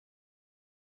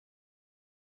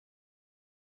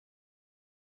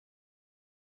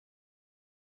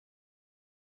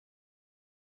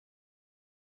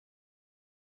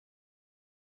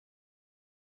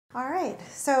All right,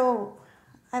 so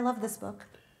I love this book.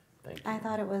 Thank you. I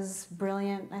thought it was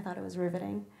brilliant. I thought it was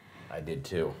riveting. I did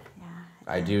too. Yeah.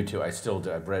 I do too. I still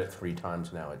do. I've read it 3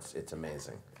 times now. It's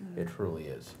amazing. It truly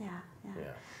is. Yeah, yeah.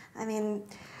 Yeah. I mean,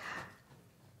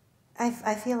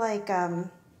 I feel like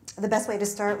the best way to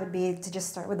start would be to just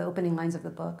start with the opening lines of the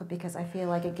book, because I feel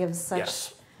like it gives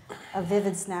such a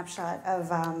vivid snapshot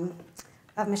of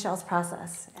Michelle's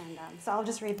process. And so I'll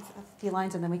just read a few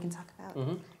lines and then we can talk about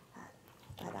that.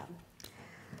 But,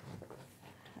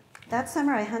 that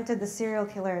summer I hunted the serial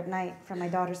killer at night from my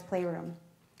daughter's playroom.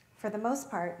 For the most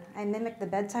part, I mimicked the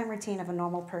bedtime routine of a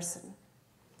normal person.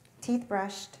 Teeth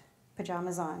brushed,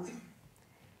 pajamas on.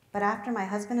 But after my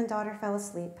husband and daughter fell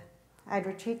asleep, I'd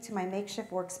retreat to my makeshift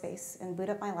workspace and boot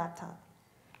up my laptop,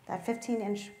 that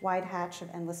 15-inch wide hatch of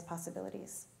endless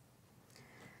possibilities.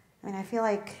 I mean, I feel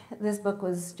like this book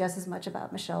was just as much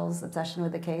about Michelle's obsession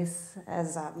with the case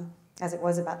as it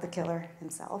was about the killer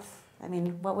himself. I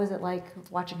mean, what was it like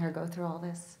watching her go through all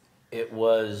this? It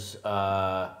was.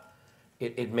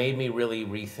 It made me really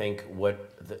rethink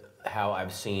how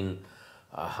I've seen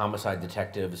homicide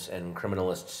detectives and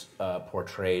criminalists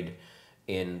portrayed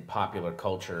in popular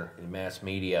culture, in mass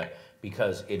media,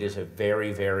 because it is a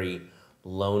very, very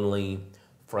lonely,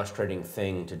 frustrating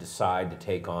thing to decide to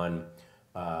take on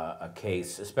a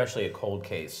case, especially a cold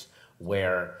case,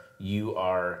 where you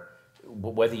are,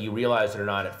 whether you realize it or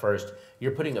not at first,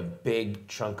 you're putting a big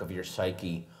chunk of your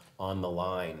psyche on the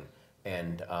line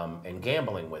and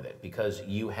gambling with it, because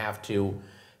you have to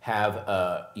have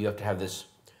this,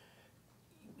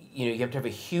 you have to have a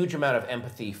huge amount of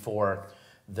empathy for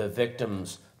the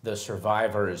victims, the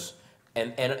survivors,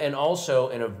 and also,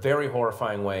 in a very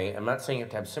horrifying way, I'm not saying you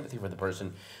have to have sympathy for the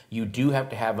person, you do have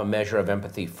to have a measure of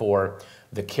empathy for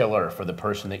the killer, for the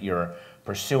person that you're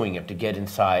pursuing. You have to get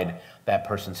inside that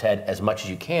person's head as much as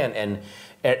you can,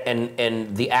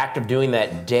 and the act of doing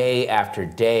that day after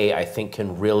day, I think,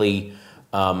 can really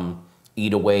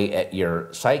eat away at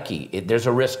your psyche. There's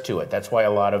a risk to it. That's why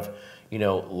a lot of,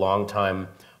 longtime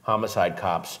homicide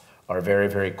cops are very,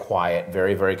 very quiet,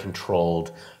 very, very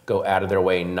controlled, go out of their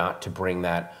way not to bring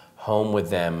that home with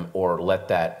them or let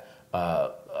that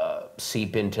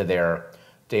seep into their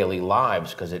daily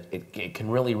lives, because it can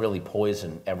really, really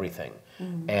poison everything.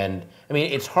 Mm-hmm. And I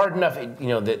mean, it's hard enough,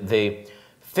 the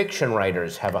fiction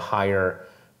writers have a higher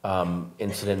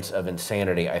incidence of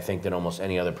insanity, I think, than almost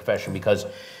any other profession, because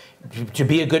to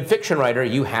be a good fiction writer,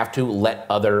 you have to let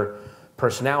other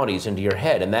personalities into your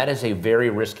head, and that is a very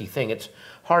risky thing. It's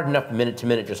hard enough minute to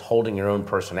minute just holding your own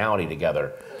personality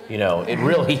together. It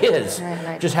really is.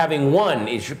 Right. Just having one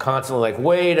is you're constantly like,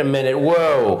 wait a minute,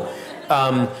 whoa.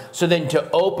 So then to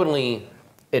openly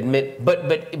admit, but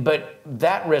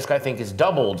that risk, I think, is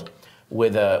doubled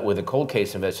with a cold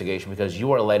case investigation, because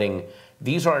you are letting,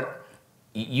 these aren't,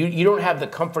 you don't have the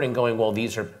comfort in going, well,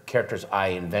 these are characters I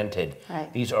invented.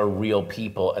 Right. These are real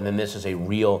people, and then this is a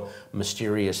real,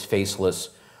 mysterious, faceless,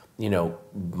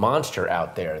 monster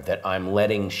out there that I'm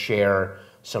letting share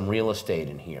some real estate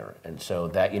in here. And so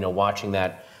that, watching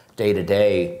that day to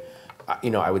day,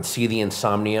 I would see the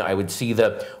insomnia, I would see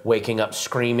the waking up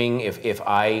screaming if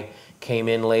I came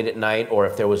in late at night, or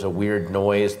if there was a weird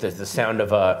noise, the sound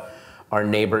of our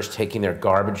neighbors taking their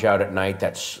garbage out at night,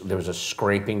 there was a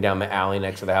scraping down the alley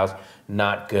next to the house,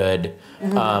 not good.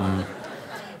 Mm-hmm.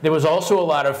 There was also a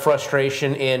lot of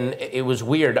frustration it was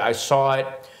weird, I saw it,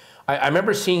 I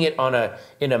remember seeing it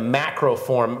in a macro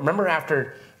form. Remember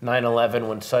after 9/11,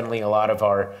 when suddenly a lot of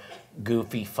our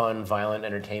goofy, fun, violent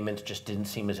entertainment just didn't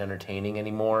seem as entertaining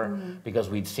anymore, mm-hmm. because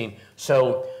we'd seen,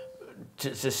 so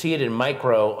to see it in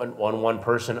micro on one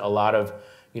person, a lot of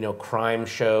crime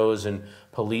shows and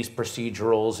police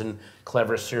procedurals and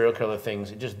clever serial killer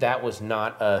things, that was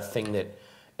not a thing that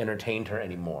entertained her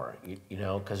anymore,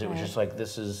 because it was just like,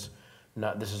 this is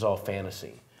all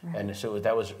fantasy. Right. And so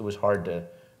it was hard to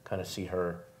kind of see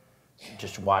her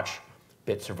just watch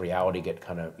bits of reality get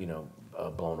kind of,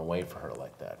 blown away for her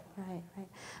like that. Right.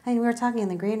 I mean, we were talking in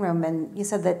the green room, and you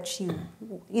said that she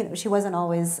wasn't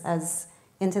always as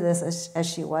into this as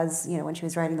she was, when she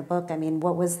was writing the book. I mean,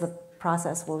 what was the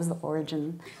process? What was the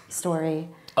origin story?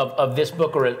 Of this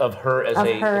book, or of her as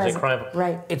a crime?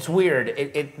 Right. It's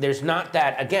weird. There's not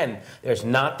that, again, there's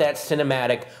not that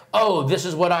cinematic, oh, this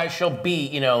is what I shall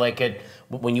be,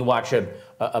 when you watch a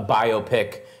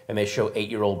biopic and they show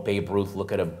 8-year-old Babe Ruth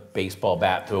look at a baseball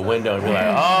bat through a window and be like,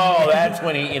 oh, that's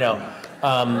when he,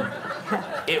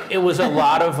 it was a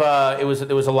lot of,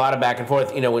 there was a lot of back and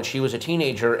forth. When she was a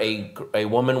teenager, a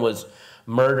woman was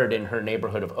murdered in her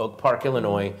neighborhood of Oak Park,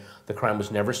 Illinois. The crime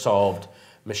was never solved.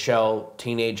 Michelle, I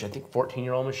think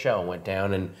 14-year-old Michelle, went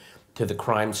down to the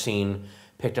crime scene,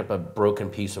 picked up a broken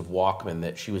piece of Walkman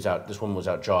that she was out, this woman was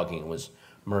out jogging and was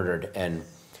murdered. And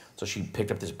so she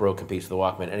picked up this broken piece of the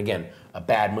Walkman. And again, a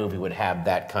bad movie would have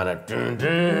that kind of, dun,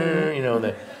 dun, you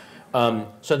know,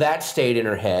 so that stayed in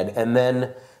her head. And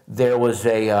then there was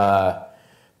a,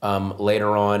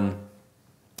 later on,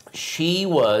 she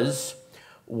was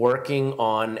working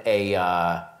on a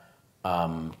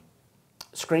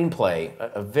screenplay,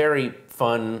 a very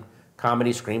fun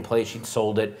comedy screenplay. She'd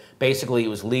sold it. Basically, it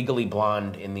was Legally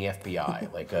Blonde in the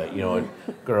FBI. Like, you know,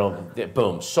 a girl,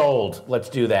 boom, sold, let's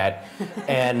do that.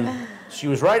 And she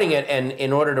was writing it, and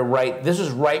in order to write, this is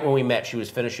right when we met, she was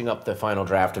finishing up the final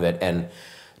draft of it, and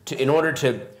in order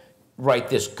to write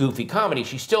this goofy comedy,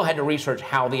 she still had to research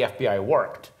how the FBI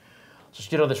worked. So she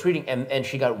did all this reading, and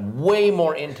she got way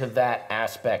more into that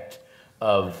aspect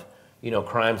of, you know,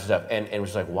 crimes and stuff, and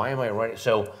was like, why am I writing?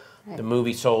 So the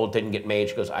movie sold, didn't get made.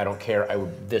 She goes, I don't care.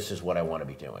 This is what I want to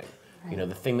be doing. Right. You know,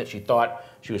 the thing that she thought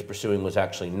she was pursuing was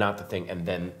actually not the thing, and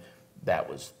then that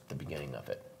was the beginning of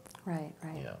it. Right,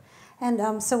 right. You know?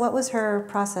 And so what was her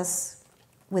process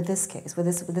with this case, with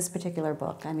this particular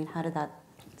book? I mean, how did that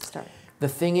start? The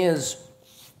thing is,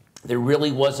 there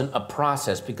really wasn't a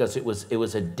process because it was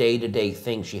a day-to-day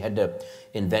thing. She had to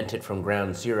invent it from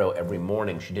ground zero every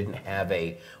morning. She didn't have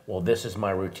a, well, this is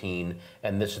my routine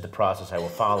and this is the process I will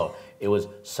follow. It was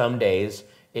some days,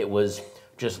 it was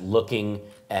just looking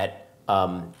at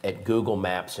Google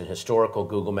Maps and historical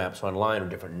Google Maps online of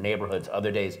different neighborhoods.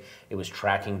 Other days, it was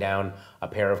tracking down a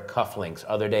pair of cufflinks.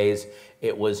 Other days,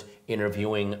 it was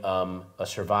interviewing a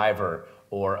survivor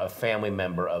or a family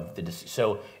member of the deceased.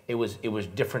 So it was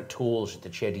different tools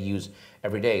that she had to use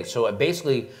every day. So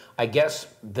basically, I guess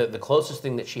the closest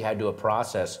thing that she had to a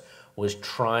process was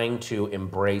trying to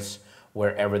embrace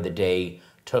wherever the day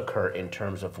took her in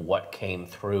terms of what came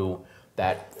through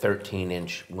that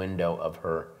 13-inch window of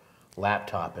her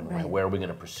laptop and where are we going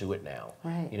to pursue it now?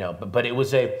 Right. You know, but it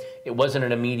wasn't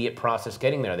an immediate process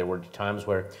getting there. There were times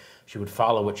where she would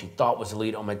follow what she thought was the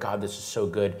lead. Oh my God, this is so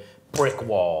good. Brick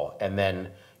wall, and then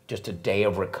just a day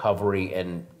of recovery,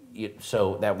 and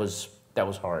so that was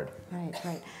hard. Right,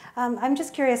 right. I'm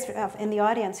just curious in the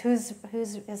audience,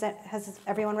 has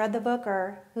everyone read the book,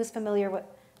 or who's familiar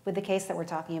with the case that we're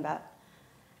talking about?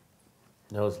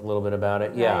 Knows a little bit about it,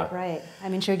 Right, yeah. Right. I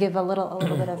mean, should we give a little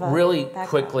bit of a really background?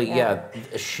 quickly? Yeah.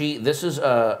 This is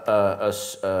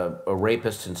a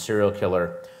rapist and serial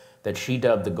killer that she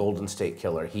dubbed the Golden State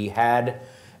Killer. He had,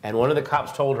 and one of the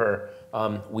cops told her,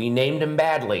 we named him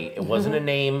badly. It wasn't a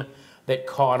name that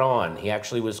caught on. He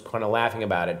actually was kind of laughing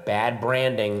about it. Bad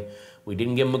branding. We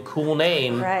didn't give him a cool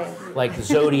name, like the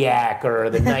Zodiac or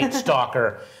the Night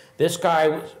Stalker. This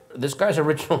guy's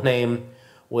original name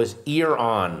was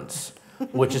Ear-Ons,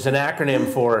 which is an acronym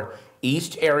for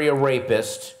East Area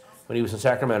Rapist, when he was in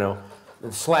Sacramento,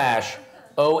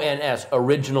 / ONS,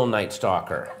 Original Night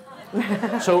Stalker.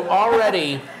 So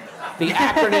already, the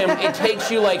acronym, it takes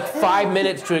you like 5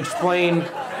 minutes to explain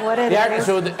what it is.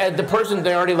 So the person,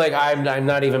 they're already like, I'm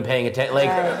not even paying attention. Like,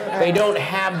 they don't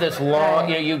have this long,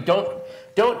 you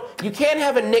can't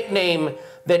have a nickname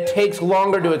that takes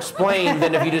longer to explain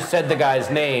than if you just said the guy's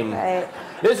name. Right.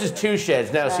 This is Two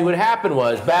Sheds. Now, see what happened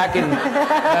was, back in,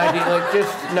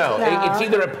 it's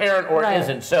either apparent or it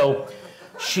isn't. So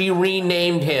she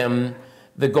renamed him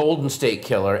the Golden State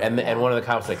Killer, and one of the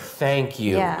cops was like, thank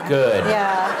you, good.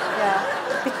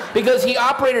 Because he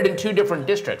operated in 2 different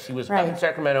districts. He was up in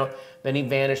Sacramento, then he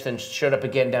vanished, then showed up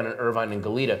again down in Irvine and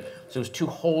Goleta. So it was 2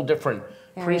 whole different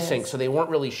precincts, so they weren't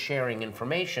really sharing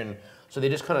information. So they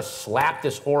just kind of slapped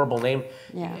this horrible name.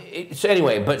 Yeah. So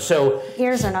anyway,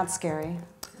 ears are not scary.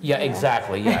 Yeah,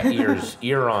 exactly. Yeah, ears,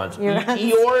 Ear-Ons. Ear-Ons.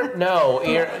 Eeyore? No,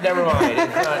 never mind.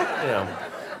 It's not, you know.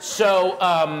 So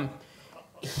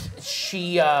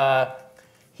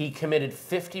he committed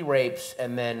 50 rapes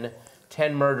and then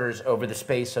 10 murders over the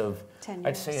space of, 10 years.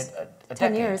 I'd say a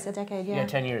 10 decade. years, a decade, yeah. Yeah,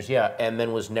 10 years, yeah, and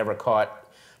then was never caught,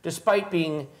 despite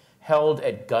being held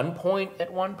at gunpoint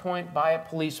at one point by a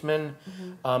policeman.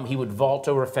 He would vault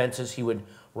over fences. He would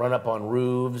run up on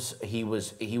roofs. At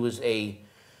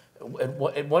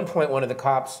one point, one of the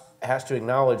cops has to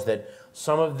acknowledge that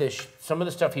some of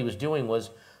the stuff he was doing was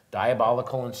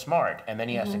diabolical and smart, and then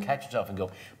he has to catch himself and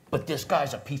go, but this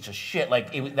guy's a piece of shit.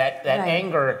 Like that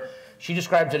anger. She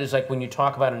describes it as like when you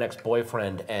talk about an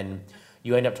ex-boyfriend and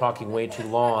you end up talking way too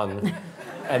long,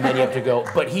 and then you have to go,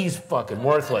 but he's fucking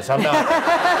worthless.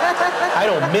 I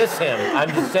don't miss him. I'm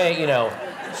just saying, you know.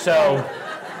 So,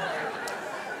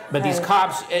 but these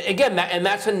cops, again,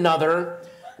 that's another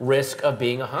risk of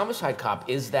being a homicide cop,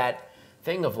 is that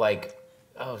thing of like,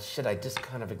 oh shit, I just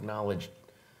kind of acknowledged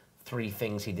 3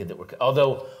 things he did that were,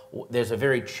 although there's a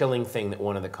very chilling thing that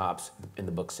one of the cops in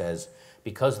the book says,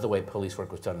 because of the way police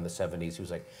work was done in the 70s, he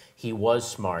was like, he was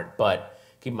smart, but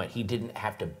keep in mind, he didn't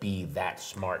have to be that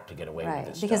smart to get away with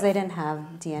this because stuff. they didn't have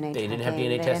DNA testing. They didn't have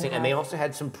DNA testing, and they also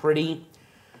had some pretty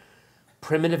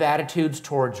primitive attitudes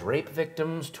towards rape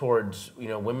victims, towards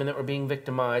women that were being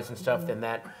victimized and stuff, and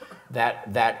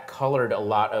that colored a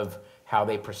lot of how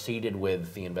they proceeded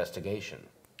with the investigation.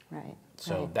 Right.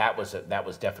 So that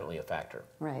was definitely a factor.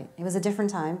 Right. It was a different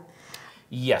time.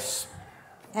 Yes.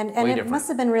 And it must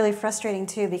have been really frustrating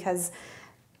too, because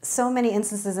so many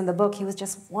instances in the book he was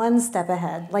just one step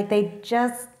ahead. Like they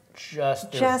just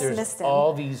missed him.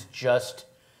 All these just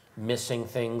missing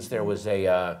things. There was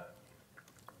a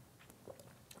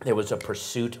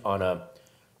pursuit on a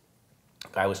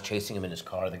guy was chasing him in his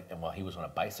car while he was on a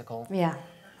bicycle. Yeah.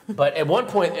 But at one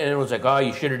point, and it was like, oh,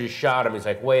 you should have just shot him. He's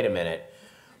like, wait a minute.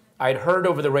 I'd heard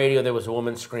over the radio there was a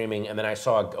woman screaming, and then I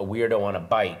saw a weirdo on a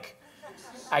bike.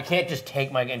 I can't just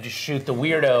take my gun and just shoot the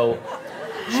weirdo.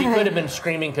 She could have been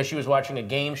screaming because she was watching a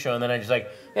game show, and then I just like,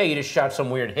 hey, you just shot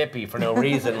some weird hippie for no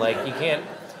reason. Like, you can't.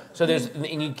 So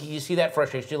and you see that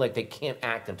frustration too, like they can't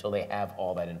act until they have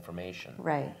all that information.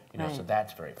 Right. So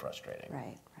that's very frustrating.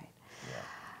 Right.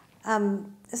 Yeah.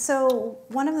 So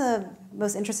one of the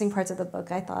most interesting parts of the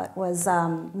book, I thought, was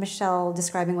Michelle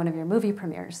describing one of your movie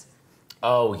premieres.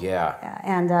 Oh yeah.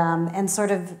 And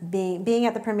sort of being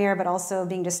at the premiere, but also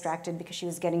being distracted because she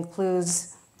was getting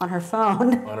clues on her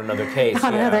phone. On another case.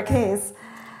 Another case.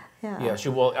 Yeah. Yeah.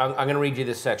 I'm going to read you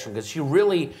this section because she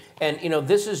really, and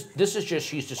this is just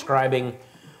she's describing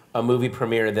a movie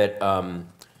premiere that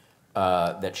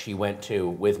that she went to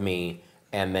with me,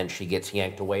 and then she gets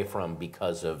yanked away from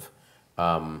because of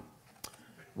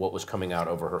what was coming out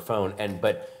over her phone.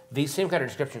 But these same kind of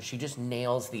descriptions, she just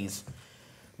nails these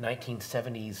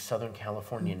 1970s Southern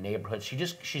California neighborhoods.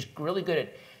 She's really good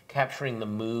at capturing the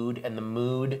mood, and the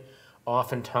mood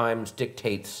oftentimes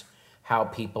dictates how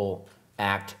people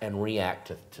act and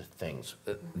react to things.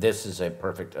 This is a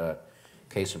perfect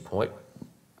case in point.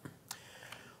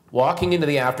 Walking into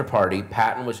the after party,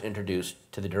 Patton was introduced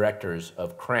to the directors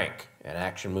of Crank, an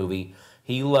action movie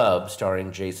he loved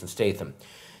starring Jason Statham.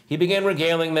 He began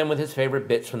regaling them with his favorite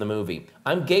bits from the movie.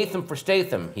 "I'm Gatham for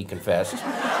Statham," he confessed. I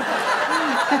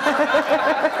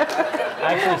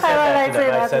actually said that to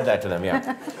them. I said that to them,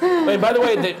 yeah. But by the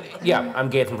way, I'm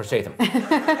Gatham for Statham.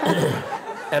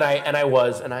 and I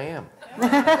was, and I am.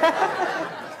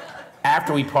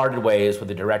 After we parted ways with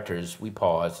the directors, we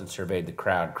paused and surveyed the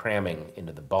crowd cramming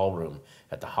into the ballroom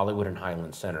at the Hollywood and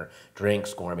Highland Center.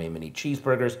 Drinks, gourmet mini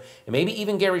cheeseburgers, and maybe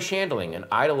even Gary Shandling, an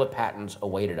idol of Patton's,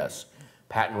 awaited us.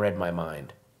 Patton read my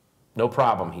mind. "No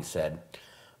problem," he said.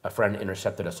 A friend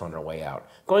intercepted us on our way out.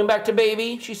 "Going back to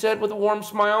baby?" she said with a warm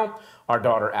smile. Our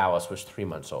daughter Alice was 3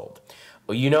 months old.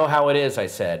 "Well, you know how it is," I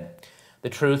said. The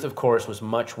truth, of course, was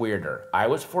much weirder. I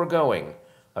was foregoing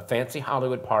a fancy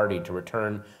Hollywood party to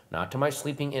return not to my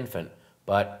sleeping infant,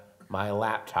 but my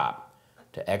laptop,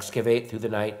 to excavate through the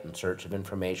night in search of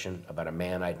information about a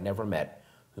man I'd never met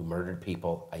who murdered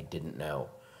people I didn't know.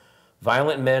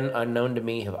 Violent men unknown to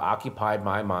me have occupied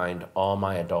my mind all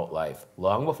my adult life,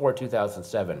 long before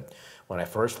 2007, when I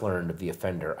first learned of the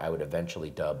offender I would eventually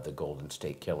dub the Golden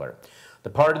State Killer. The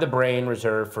part of the brain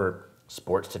reserved for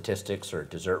sports statistics or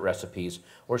dessert recipes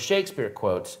or Shakespeare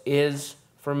quotes is,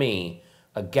 for me,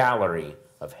 a gallery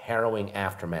of harrowing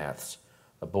aftermaths.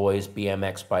 A boy's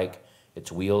BMX bike, its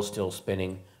wheels still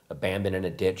spinning, abandoned in a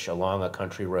ditch along a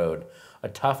country road. A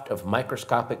tuft of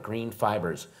microscopic green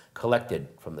fibers collected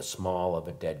from the small of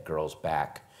a dead girl's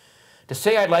back. To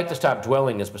say I'd like to stop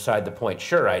dwelling is beside the point.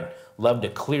 Sure, I'd love to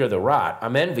clear the rot.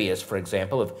 I'm envious, for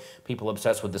example, of people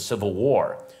obsessed with the Civil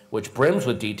War, which brims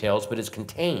with details but is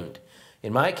contained.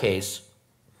 In my case,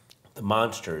 the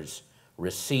monsters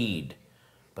recede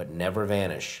but never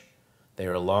vanish. They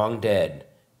are long dead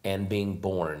and being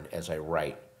born as I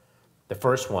write. The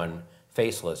first one,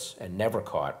 faceless and never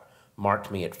caught,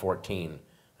 marked me at 14,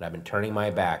 and I've been turning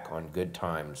my back on good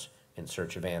times in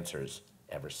search of answers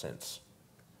ever since.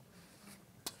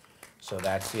 So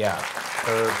that's,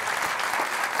 her.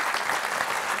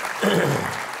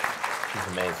 She's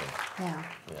amazing. Yeah.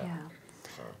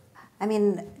 So. I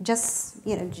mean, just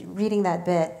reading that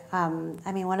bit,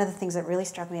 I mean, one of the things that really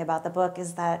struck me about the book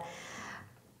is that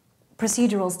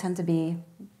procedurals tend to be,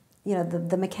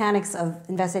 the mechanics of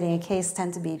investigating a case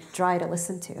tend to be dry to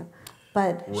listen to.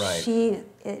 But right. she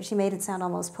made it sound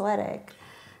almost poetic.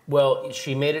 Well,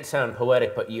 she made it sound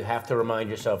poetic, but you have to remind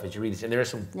yourself as you read this, and there are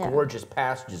some gorgeous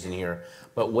passages in here,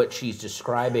 but what she's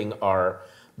describing are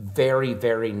very,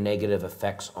 very negative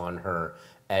effects on her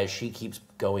as she keeps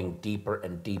going deeper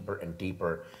and deeper and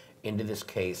deeper. into this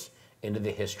case, into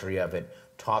the history of it,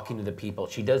 talking to the people.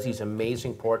 She does these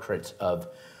amazing portraits of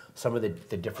some of the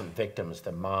different victims,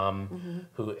 the mom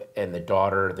who and the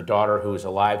daughter who is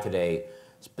alive today,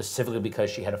 specifically because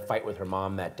she had a fight with her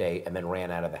mom that day and then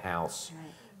ran out of the house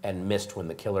and missed when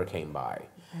the killer came by.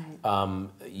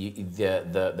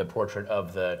 The portrait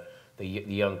of the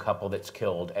young couple that's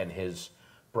killed, and his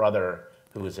brother,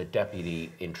 who is a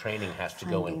deputy in training, has to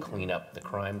go and clean up the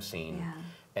crime scene.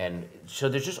 And so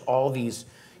there's just all these,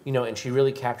 and she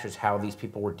really captures how these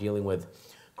people were dealing with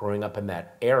growing up in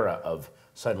that era of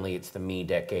suddenly it's the me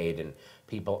decade and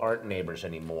people aren't neighbors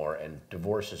anymore and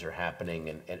divorces are happening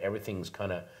and everything's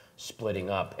kind of splitting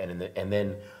up. And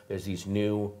then there's these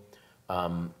new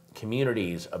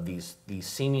communities of these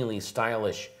seemingly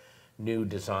stylish, new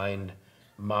designed,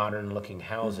 modern looking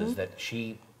houses that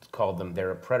she called them,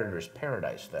 they're a predator's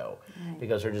paradise though,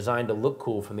 because they're designed to look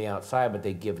cool from the outside, but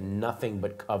they give nothing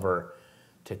but cover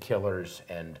to killers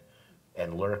and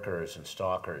lurkers and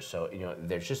stalkers. So,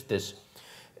 there's just this,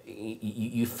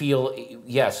 you feel,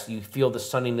 yes, you feel the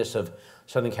sunniness of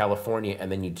Southern California, and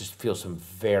then you just feel some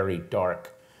very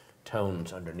dark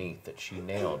tones underneath that she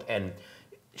nailed. And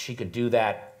she could do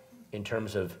that in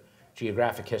terms of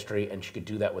geographic history, and she could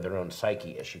do that with her own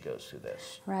psyche as she goes through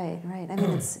this. Right. I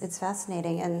mean, it's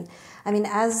fascinating. And I mean,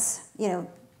 as,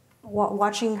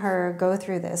 watching her go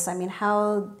through this, I mean,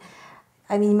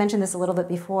 you mentioned this a little bit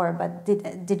before, but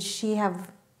did she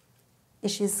have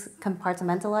issues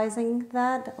compartmentalizing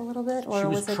that a little bit? Or she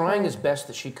was trying as best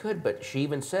that she could, but she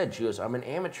even said, she goes, I'm an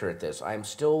amateur at this. I'm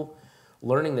still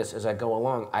learning this as I go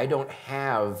along. I don't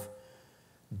have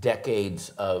decades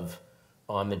of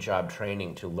on-the-job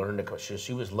training to learn to,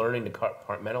 she was learning to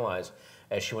compartmentalize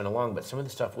as she went along, but some of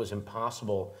the stuff was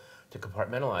impossible to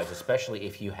compartmentalize, especially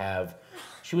if you have,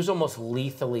 she was almost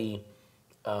lethally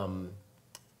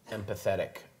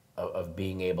empathetic of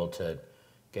being able to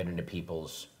get into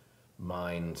people's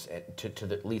minds, to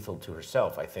the lethal to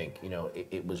herself, I think.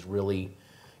 It was really,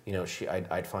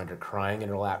 I'd find her crying in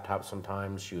her laptop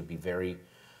sometimes. She would be very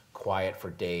quiet for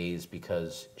days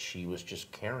because she was just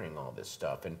carrying all this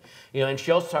stuff. And and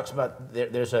she also talks about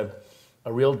there's a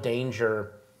real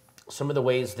danger, some of the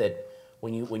ways that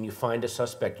when you find a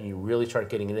suspect and you really start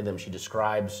getting into them, she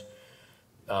describes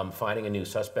finding a new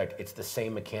suspect. It's the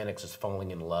same mechanics as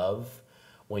falling in love.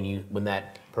 When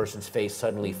that person's face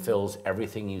suddenly fills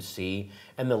everything you see,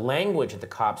 and the language that the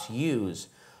cops use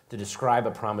to describe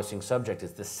a promising subject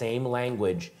is the same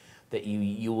language that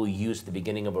you will use at the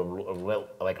beginning of a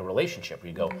relationship, where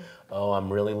you go, oh,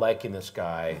 I'm really liking this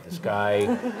guy. This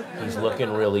guy, he's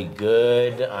looking really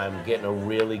good. I'm getting a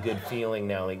really good feeling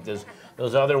now. Like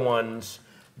those other ones,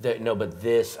 but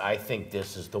this, I think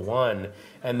this is the one.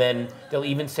 And then they'll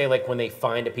even say, like, when they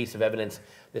find a piece of evidence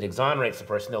that exonerates the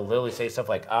person, they'll literally say stuff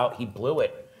like, oh, he blew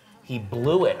it. He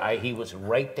blew it. He was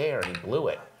right there and he blew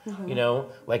it.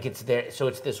 Like it's there. So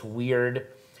it's this weird,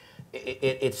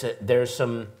 there's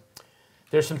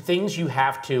some things you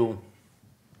have to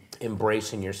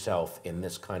embrace in yourself in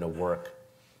this kind of work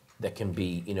that can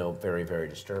be, very, very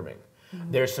disturbing.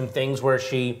 There's some things where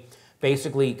she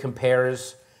basically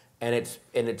compares, and it's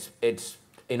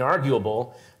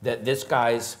inarguable that this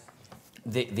guy's,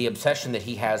 the obsession that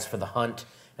he has for the hunt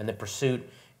and the pursuit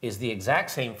is the exact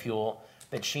same fuel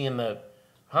that she and the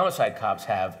homicide cops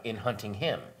have in hunting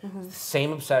him. The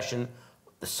same obsession,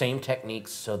 the same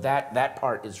techniques. So that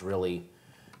part is really,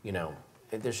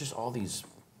 there's just all these,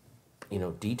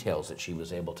 details that she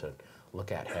was able to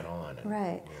look at head on.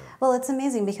 Right. Well, it's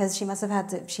amazing because she must have had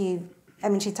to, she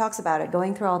talks about it,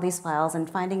 going through all these files and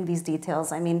finding these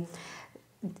details. I mean,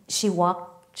 she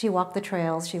walked the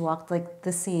trails, she walked like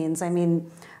the scenes. I mean,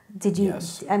 did you,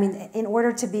 Yes. I mean, in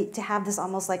order to have this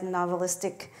almost like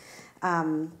novelistic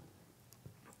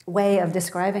way of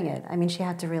describing it, I mean, she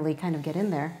had to really kind of get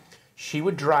in there. She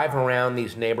would drive around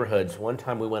these neighborhoods. One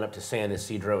time we went up to San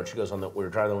Isidro, and she goes we were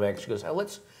driving back. She goes, I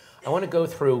want to go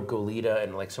through Goleta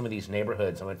and like some of these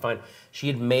neighborhoods. I would find she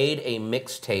had made a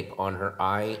mixtape on her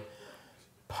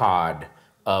iPod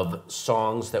of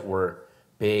songs that were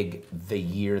big the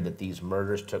year that these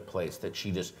murders took place. That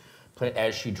she just played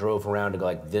as she drove around to go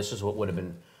like, this is what would have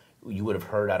been, you would have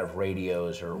heard out of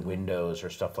radios or windows or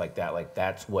stuff like that. Like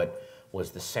that's what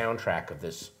was the soundtrack of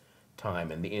this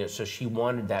time. And so she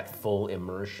wanted that full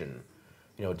immersion.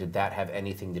 Did that have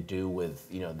anything to do with,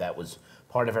 that was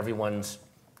part of everyone's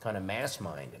kind of mass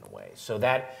mind in a way. So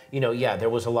that, there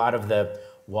was a lot of the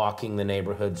walking the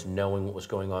neighborhoods, knowing what was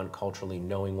going on culturally,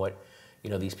 knowing what,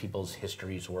 these people's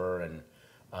histories were.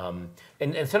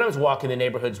 And sometimes walking the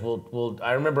neighborhoods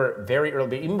I remember very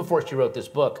early, even before she wrote this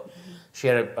book, she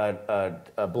had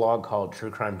a blog called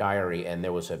True Crime Diary, and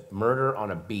there was a murder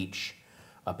on a beach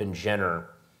up in Jenner,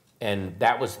 and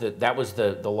that was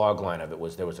the log line of it.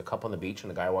 Was there was a couple on the beach,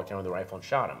 and the guy walked down with a rifle and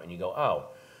shot him, and you go, oh,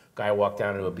 guy walked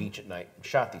down to a beach at night and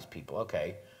shot these people,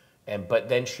 okay, but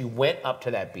then she went up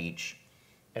to that beach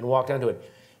and walked down to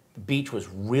it. The beach was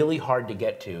really hard to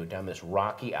get to, down this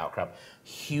rocky outcrop,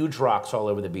 huge rocks all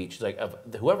over the beach. It's like,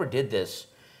 whoever did this,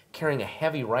 carrying a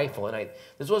heavy rifle, and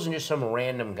this wasn't just some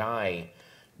random guy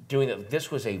doing it. This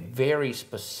was a very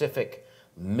specific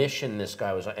mission this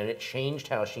guy was on, and it changed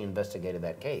how she investigated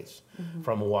that case.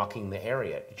 From walking the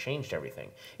area. It changed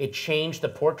everything. It changed the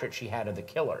portrait she had of the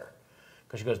killer.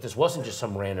 Because she goes, this wasn't just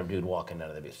some random dude walking down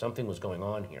to the beach. Something was going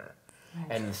on here. Right.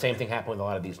 And the same thing happened with a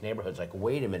lot of these neighborhoods. Like,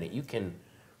 wait a minute, you can,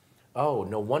 oh,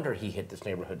 no wonder he hit this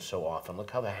neighborhood so often.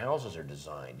 Look how the houses are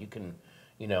designed. You can,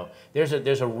 you know, there's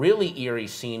a really eerie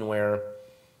scene where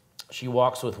she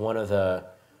walks with one of the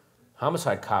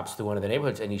homicide cops through one of the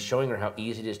neighborhoods, and he's showing her how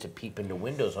easy it is to peep into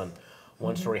windows on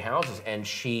one-story houses. And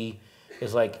she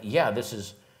is like, yeah, this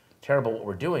is terrible what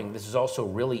we're doing. This is also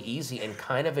really easy and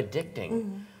kind of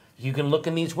addicting. You can look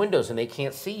in these windows and they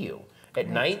can't see you. At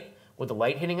night, with the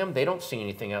light hitting them, they don't see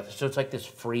anything else. So it's like this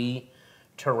free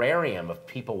terrarium of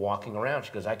people walking around.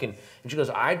 She goes, I'm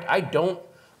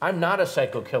not a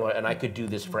psycho killer, and I could do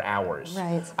this for hours.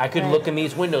 Right. I could look in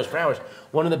these windows for hours.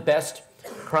 One of the best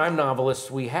crime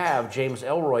novelists we have, James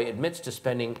Ellroy, admits to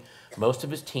spending most of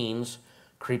his teens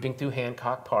creeping through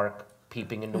Hancock Park,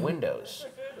 peeping into windows.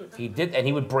 He did, and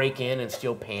he would break in and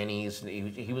steal panties.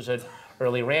 He was an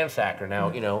early ransacker.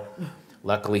 Now, you know,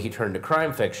 luckily he turned to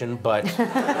crime fiction, but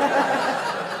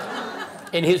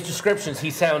in his descriptions,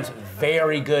 he sounds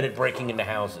very good at breaking into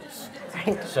houses.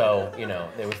 Right. So, you know,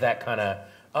 there was that kind of,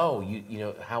 oh, you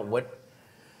know,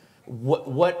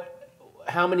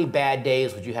 how many bad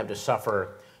days would you have to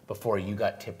suffer before you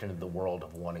got tipped into the world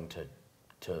of wanting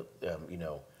to you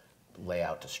know, lay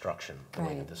out destruction the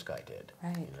way that this guy did?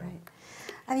 Right, you know? Right.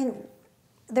 I mean,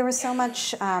 there was so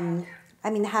much, I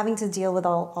mean, having to deal with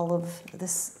all of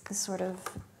this sort of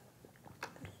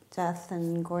death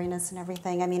and goriness and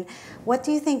everything. I mean, what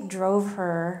do you think drove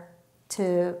her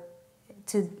to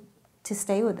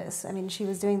stay with this? I mean, she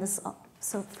was doing this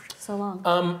so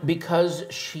long. Because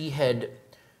she had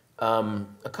a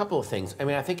couple of things. I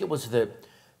mean, I think it was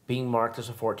being marked as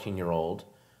a 14-year-old,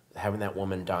 having that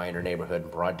woman die in her neighborhood in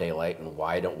broad daylight, and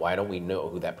why don't we know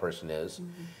who that person is?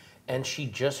 And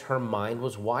her mind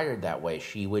was wired that way.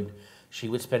 She would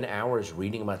spend hours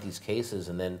reading about these cases,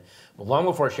 and then long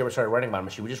before she ever started writing about them,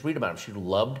 she would just read about them. She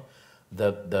loved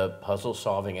the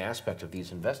puzzle-solving aspect of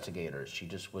these investigators. She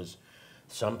just was.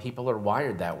 Some people are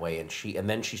wired that way, and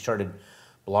then she started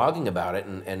blogging about it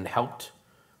and helped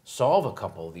solve a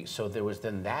couple of these. So there was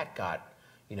then that got,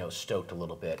 you know, stoked a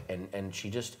little bit, and she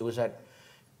just, it was that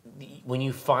when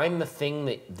you find the thing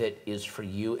that is for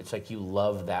you, it's like you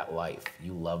love that life.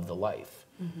 You love the life,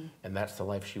 and that's the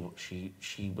life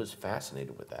she was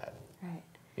fascinated with that. Right.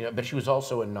 You know, but she was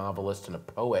also a novelist and a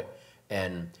poet,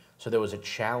 and so there was a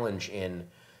challenge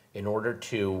in order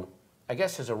to, I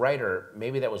guess as a writer,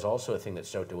 maybe that was also a thing that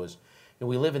stoked her was, you know,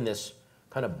 we live in this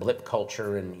kind of blip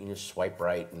culture and, you know, swipe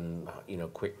right and, you know,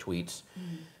 quick tweets.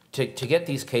 To get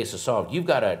these cases solved, you've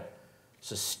got to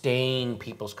sustain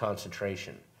people's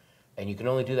concentration. And you can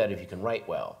only do that if you can write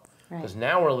well. Because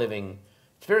now we're living,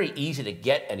 it's very easy to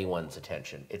get anyone's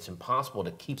attention. It's impossible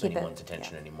to keep anyone's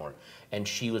attention anymore. And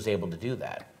she was able to do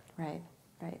that. Right,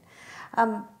 right.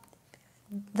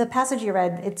 The passage you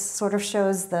read, it sort of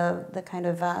shows the kind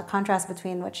of contrast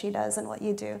between what she does and what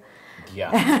you do.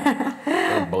 Yeah.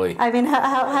 Oh boy. I mean,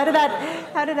 how did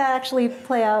that actually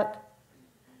play out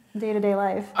day-to-day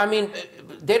life? I mean,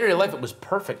 day-to-day life, it was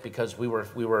perfect because we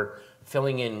were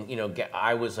filling in, you know,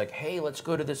 I was like, hey, let's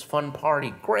go to this fun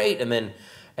party, great. And then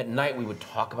at night we would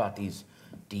talk about these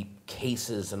deep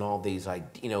cases and all these,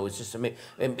 you know, it's just amazing.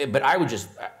 But I would just,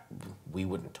 we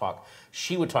wouldn't talk.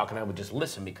 She would talk and I would just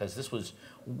listen because this was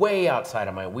way outside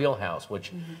of my wheelhouse,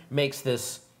 which makes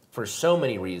this, for so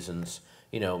many reasons,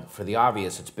 you know, for the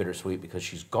obvious, it's bittersweet because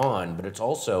she's gone, but it's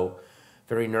also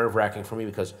very nerve-wracking for me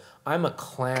because I'm a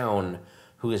clown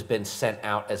who has been sent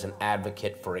out as an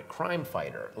advocate for a crime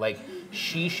fighter. Like,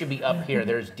 she should be up here.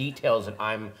 There's details that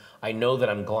I know that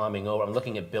I'm glomming over. I'm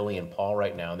looking at Billy and Paul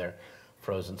right now. They're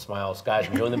frozen smiles. Guys,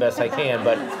 I'm doing the best I can,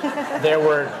 but there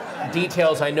were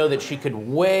details I know that she could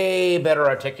way better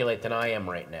articulate than I am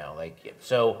right now. Like,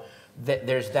 so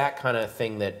there's that kind of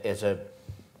thing that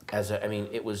I mean,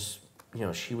 it was, you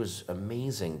know, she was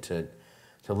amazing to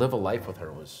live a life with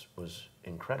her was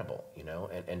incredible, you know,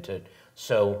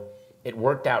 so it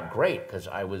worked out great because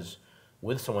I was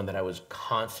with someone that I was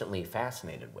constantly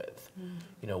fascinated with.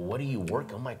 You know, what do you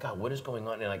work? Oh my God, what is going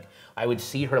on? And like, I would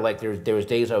see her, like there was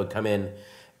days I would come in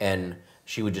and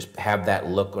she would just have that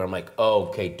look where I'm like, oh,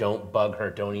 okay, don't bug her,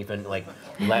 don't even like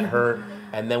let her.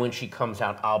 And then when she comes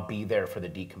out, I'll be there for the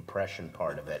decompression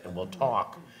part of it and we'll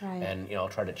talk and, you know, I'll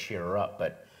try to cheer her up.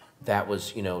 But that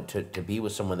was, you know, to be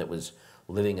with someone that was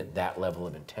living at that level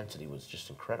of intensity was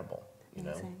just incredible, you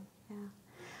know? Amazing. Yeah.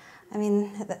 I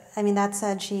mean, that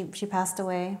said, she passed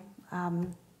away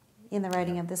in the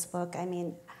writing of this book. I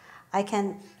mean, I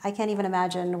can't even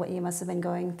imagine what you must have been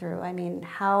going through. I mean,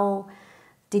 how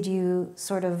did you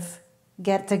sort of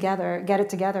get it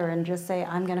together and just say,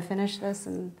 I'm going to finish this?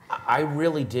 And I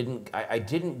really didn't.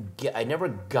 I never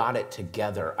got it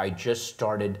together. I just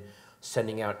started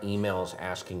sending out emails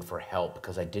asking for help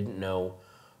because I didn't know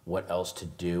what else to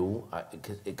do.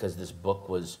 Because this book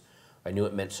was. I knew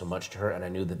it meant so much to her, and I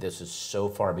knew that this is so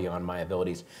far beyond my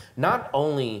abilities. Not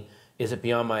only is it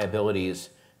beyond my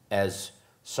abilities as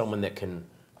someone that can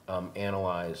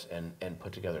analyze and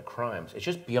put together crimes, it's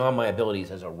just beyond my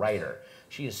abilities as a writer.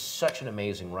 She is such an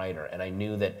amazing writer, and I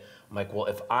knew that, I'm like, well,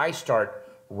 if I start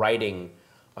writing,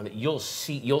 you'll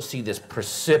see this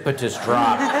precipitous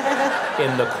drop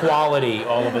in the quality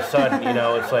all of a sudden. You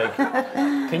know, it's like,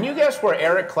 can you guess where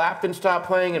Eric Clapton stopped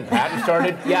playing and Patton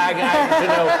started? Yeah,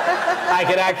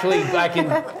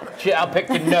 I'll pick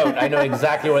the note. I know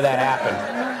exactly where that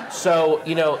happened. So,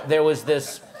 you know, there was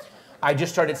this, I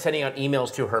just started sending out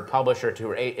emails to her publisher, to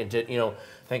her, and to, you know,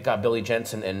 thank God Billy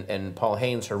Jensen and Paul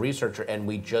Haynes, her researcher, and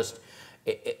we just,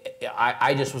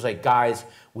 I just was like, guys,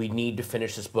 we need to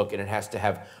finish this book and it has to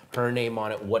have her name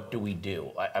on it. What do we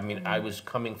do? I mean, I was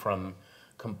coming from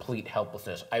complete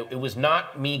helplessness. It was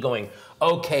not me going,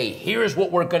 okay, here's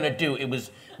what we're gonna do. It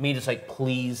was me just like,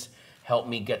 please help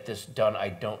me get this done. I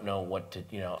don't know what to,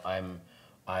 you know,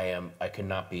 I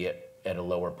cannot be at a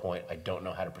lower point. I don't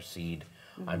know how to proceed.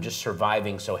 I'm just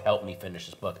surviving, so help me finish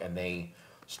this book. And they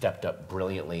stepped up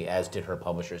brilliantly, as did her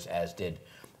publishers, as did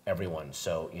everyone.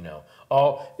 So, you know,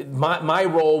 my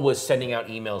role was sending out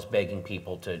emails begging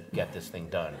people to get this thing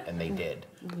done, and they did.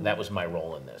 That was my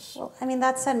role in this. well, I mean,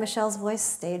 that said, Michelle's voice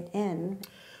stayed in.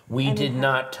 We did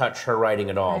not touch her writing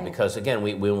at all because, again,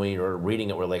 when we were reading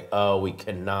it, we're like, oh, we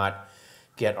cannot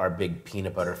get our big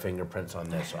peanut butter fingerprints on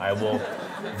this.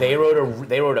 They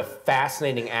wrote a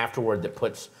fascinating afterword that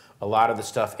puts a lot of the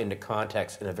stuff into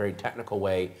context in a very technical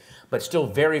way, but still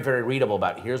very, very readable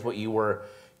about here's what you were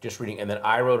just reading. And then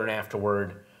I wrote an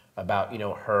afterword about, you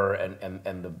know, her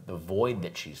and the void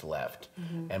that she's left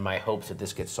and my hopes that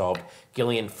this gets solved.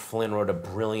 Gillian Flynn wrote a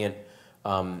brilliant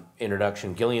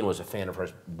introduction. Gillian was a fan of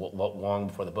hers long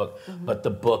before the book, but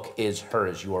the book is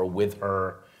hers. You are with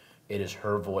her. It is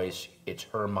her voice. It's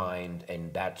her mind,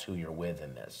 and that's who you're with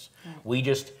in this.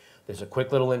 There's a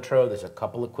quick little intro. There's a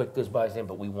couple of quick goodbyes in,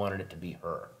 but we wanted it to be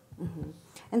her.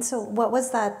 And so what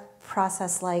was that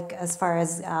process like as far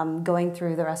as going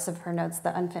through the rest of her notes,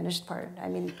 the unfinished part? I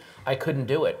mean, I couldn't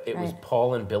do it. It was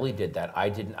Paul and Billy did that. I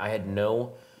had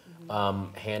no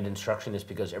hand instruction in this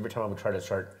because every time I would try to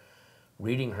start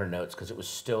reading her notes, because it was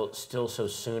still so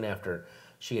soon after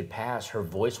she had passed, her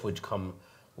voice would come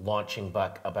launching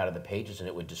back up out of the pages and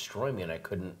it would destroy me and I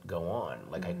couldn't go on.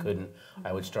 Like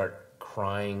I would start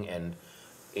crying and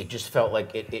it just felt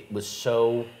like it was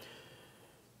so,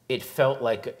 it felt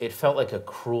like a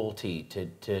cruelty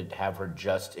to have her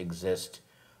just exist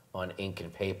on ink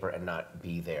and paper and not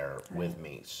be there with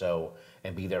me. So,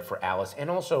 and be there for Alice. And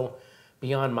also,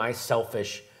 beyond my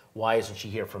selfish, why isn't she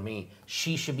here for me?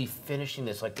 She should be finishing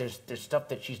this. Like there's stuff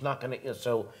that she's not gonna,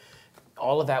 so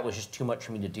all of that was just too much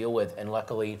for me to deal with. And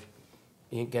luckily,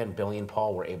 again, Billy and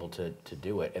Paul were able to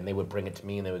do it. And they would bring it to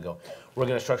me and they would go, we're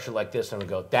gonna structure it like this. And I would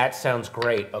go, that sounds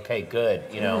great. Okay, good,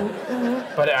 you know.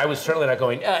 But I was certainly not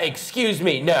going, excuse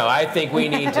me, no, I think we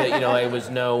need to, you know, it was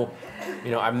no,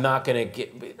 you know, I'm not gonna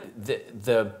get,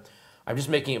 I'm just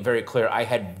making it very clear, I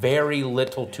had very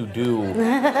little to do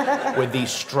with the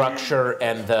structure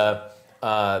and the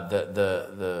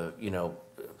you know,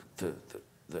 the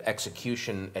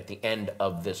execution at the end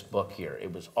of this book here.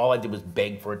 It was, all I did was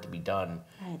beg for it to be done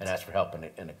and ask for help, and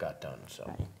it got done, so.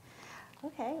 Right.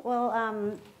 Okay, well,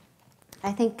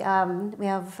 I think we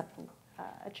have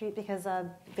a treat because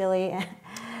Billy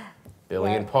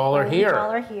and Paul are here.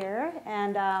 Paul are here,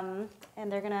 and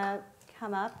they're gonna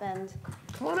come up and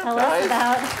Come on up, tell guys. us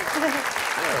about.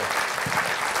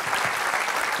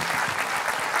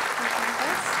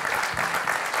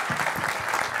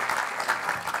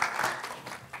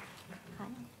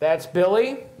 That's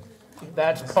Billy.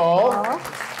 That's Paul.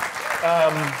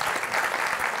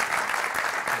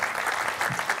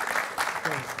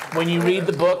 when you read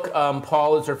the book,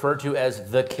 Paul is referred to as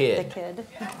the kid. The kid.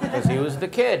 Because he was the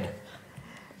kid.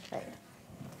 Right.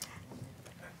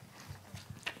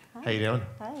 How you doing?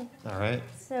 Hi. All right.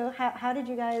 So how did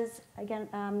you guys, again,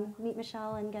 meet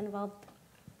Michelle and get involved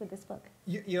with this book?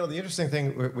 You know, the interesting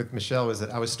thing with Michelle was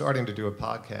that I was starting to do a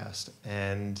podcast,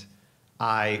 and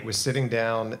I was sitting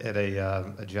down at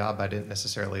a job I didn't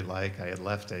necessarily like. I had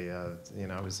left I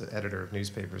was the editor of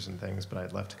newspapers and things, but I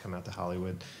had left to come out to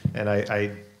Hollywood. And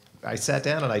I sat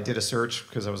down and I did a search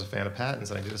because I was a fan of Patton's,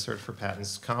 and I did a search for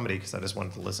Patton's comedy because I just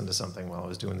wanted to listen to something while I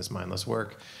was doing this mindless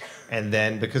work. And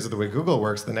then because of the way Google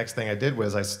works, the next thing I did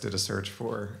was I did a search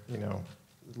for,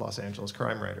 Los Angeles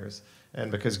crime writers. And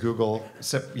because Google,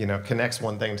 connects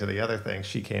one thing to the other thing,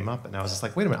 she came up, and I was just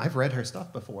like, wait a minute, I've read her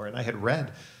stuff before, and I had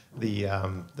read the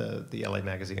LA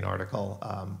Magazine article,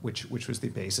 which was the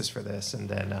basis for this, and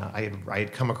then I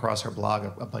had come across her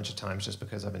blog a bunch of times just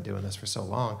because I've been doing this for so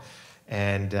long,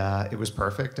 and it was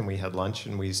perfect. And we had lunch,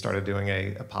 and we started doing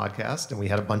a podcast, and we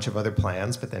had a bunch of other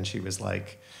plans, but then she was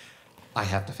like, I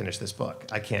have to finish this book.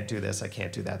 I can't do this. I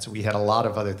can't do that. So we had a lot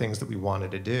of other things that we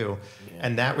wanted to do,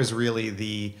 and that was really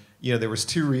there was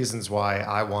two reasons why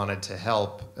I wanted to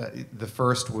help. The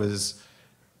first was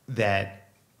that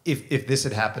if this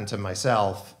had happened to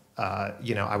myself,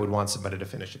 I would want somebody to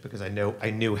finish it because I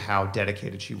knew how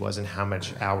dedicated she was and how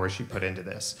much hours she put into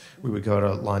this. We would go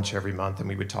to lunch every month, and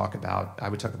I would talk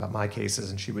about my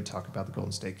cases, and she would talk about the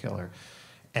Golden State Killer.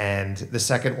 And the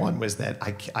second one was that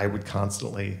I would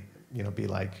constantly be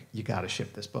like, you got to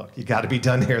ship this book. You got to be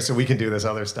done here so we can do this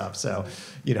other stuff. So,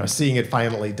 seeing it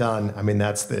finally done,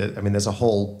 there's a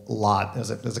whole lot.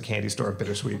 There's a candy store of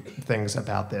bittersweet things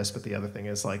about this, but the other thing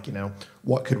is like,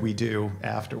 what could we do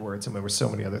afterwards? And there were so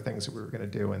many other things that we were going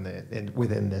to do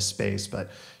within this space, but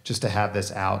just to have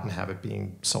this out and have it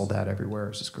being sold out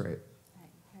everywhere is just great.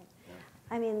 Right.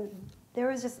 I mean, there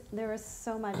was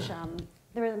so much,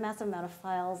 there was a massive amount of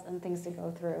files and things to go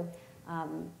through.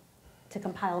 To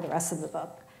compile the rest of the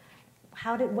book.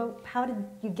 How did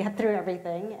you get through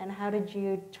everything, and how did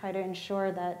you try to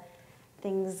ensure that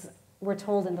things were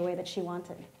told in the way that she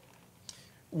wanted?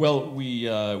 Well, we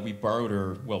borrowed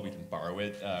her. Well, we didn't borrow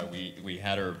it. We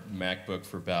had her MacBook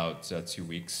for about 2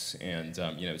 weeks, and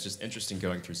it's just interesting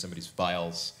going through somebody's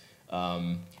files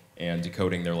and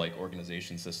decoding their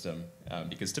organization system,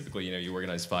 because typically you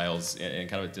organize files in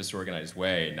kind of a disorganized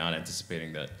way, not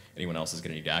anticipating that anyone else is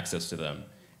going to need access to them.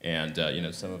 And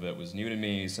some of it was new to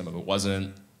me, some of it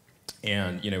wasn't,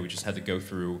 and we just had to go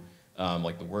through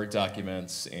the Word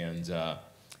documents and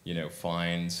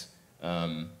find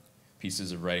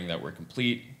pieces of writing that were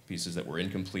complete, pieces that were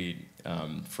incomplete,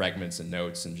 fragments and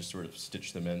notes, and just sort of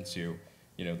stitch them into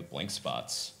the blank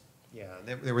spots. Yeah,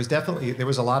 there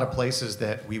was a lot of places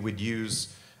that we would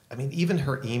use. I mean, even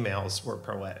her emails were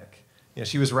poetic.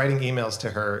 She was writing emails to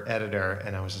her editor,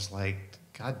 and I was just like,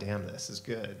 God damn, this is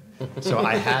good. So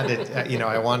I had it,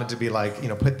 I wanted to be like,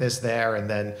 put this there, and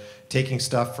then taking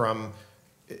stuff from,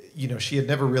 she had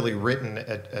never really written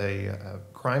a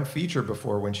crime feature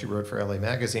before when she wrote for LA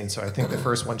Magazine. So I think the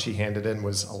first one she handed in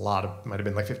was might have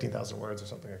been like 15,000 words or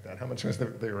something like that. How much was the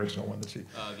original one that she?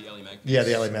 The LA Mag piece? Yeah,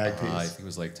 the LA Mag piece. I think it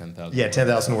was like 10,000. Yeah,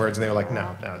 10,000 words, and they were like,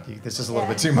 no, this is a little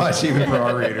bit too much even for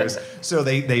our readers. So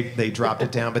they dropped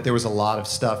it down, but there was a lot of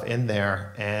stuff in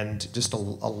there, and just a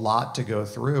lot to go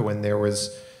through. And there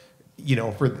was,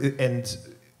 there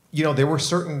were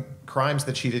certain crimes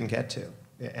that she didn't get to.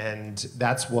 And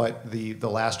that's what the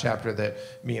last chapter that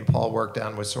me and Paul worked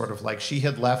on was sort of like, she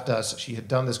had left us, she had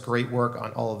done this great work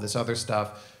on all of this other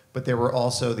stuff, but there were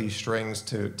also these strings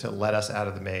to let us out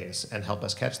of the maze and help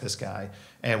us catch this guy.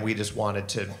 And we just wanted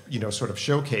to, sort of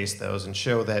showcase those and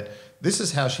show that this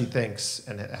is how she thinks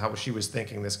and how she was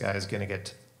thinking this guy is going to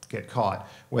get caught,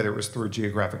 whether it was through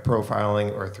geographic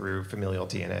profiling or through familial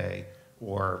DNA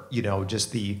or,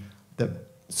 just the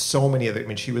so many of it. I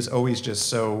mean, she was always just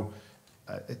so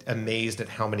amazed at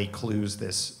how many clues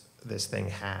this thing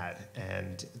had,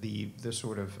 and the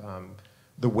sort of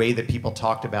the way that people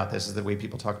talked about this is the way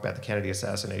people talk about the Kennedy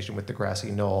assassination with the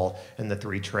grassy knoll and the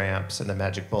three tramps and the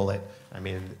magic bullet. I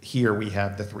mean, here we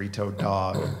have the three-toed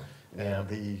dog and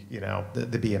the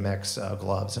BMX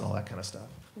gloves and all that kind of stuff.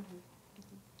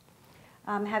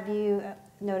 Mm-hmm. Have you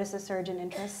noticed a surge in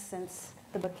interest since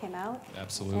the book came out?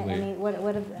 Absolutely. I mean,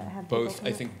 what have both?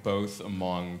 I think both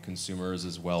among consumers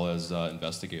as well as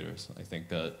investigators. I think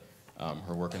that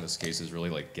her work in this case has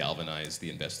really galvanized the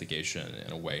investigation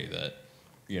in a way that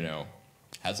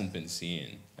hasn't been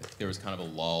seen. I think there was kind of a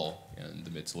lull in the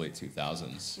mid to late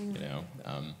 2000s.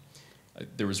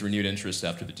 There was renewed interest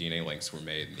after the DNA links were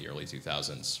made in the early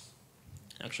 2000s,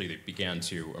 actually they began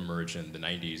to emerge in the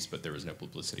 90s, but there was no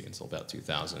publicity until about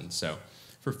 2000. So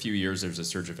for a few years, there was a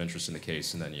surge of interest in the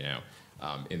case, and then,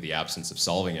 in the absence of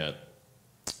solving it,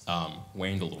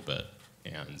 waned a little bit.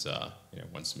 And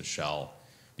once Michelle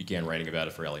began writing about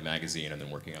it for LA Magazine and then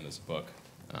working on this book,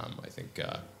 I think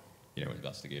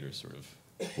investigators sort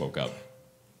of woke up.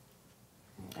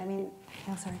 I mean,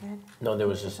 oh, sorry, go ahead. No, there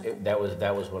was just that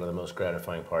was one of the most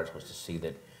gratifying parts, was to see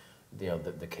that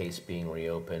the case being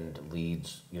reopened,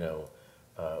 leads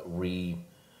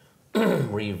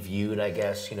reviewed, I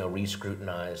guess,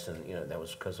 re-scrutinized, and that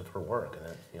was because of her work,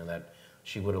 and that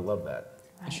she would have loved that.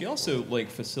 And she also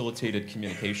facilitated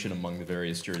communication among the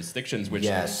various jurisdictions, which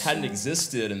Yes. hadn't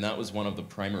existed, and that was one of the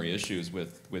primary issues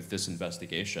with this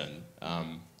investigation.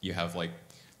 You have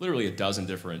literally a dozen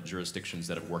different jurisdictions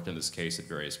that have worked in this case at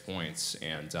various points,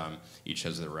 and each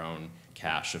has their own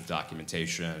cache of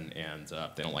documentation, and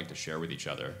they don't like to share with each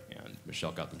other, and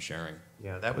Michelle got them sharing.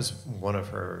 Yeah, that was one of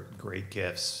her great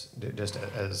gifts, just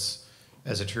as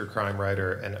a true crime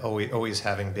writer, and always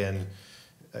having been,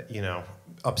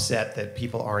 upset that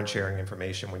people aren't sharing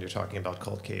information when you're talking about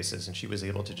cold cases, and she was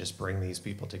able to just bring these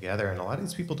people together. And a lot of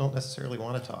these people don't necessarily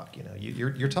want to talk.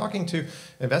 You're talking to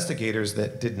investigators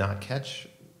that did not catch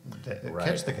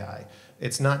the guy.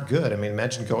 It's not good. I mean,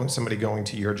 imagine somebody going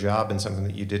to your job and something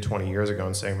that you did 20 years ago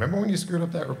and saying, "Remember when you screwed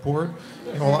up that report?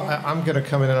 Well, I'm going to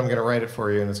come in and I'm going to write it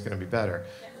for you, and it's going to be better."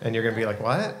 And you're going to be like,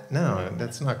 "What? No,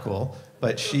 that's not cool."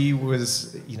 But she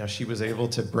was able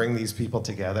to bring these people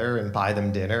together and buy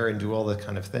them dinner and do all the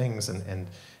kind of things and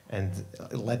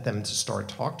let them to start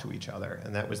talk to each other.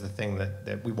 And that was the thing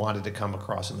that we wanted to come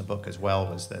across in the book as well,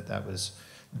 was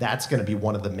that's going to be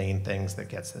one of the main things that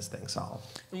gets this thing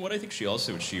solved. And what I think she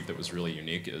also achieved that was really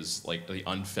unique is the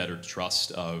unfettered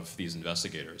trust of these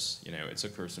investigators. It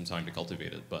took her some time to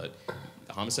cultivate it, but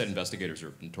homicide investigators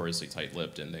are notoriously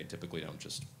tight-lipped, and they typically don't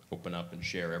just open up and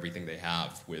share everything they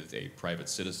have with a private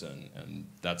citizen, and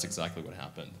that's exactly what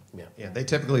happened. Yeah, they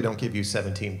typically don't give you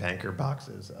 17 banker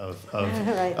boxes of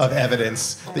Right. of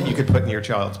evidence that you could put in your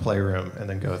child's playroom and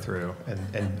then go through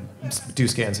and do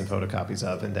scans and photocopies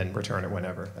of and then return it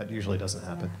whenever. That usually doesn't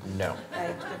happen. No.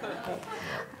 Right.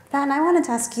 Patton, I wanted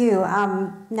to ask you,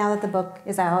 now that the book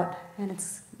is out and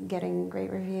it's getting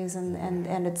great reviews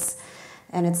and it's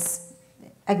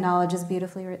acknowledged as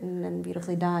beautifully written and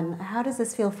beautifully done, how does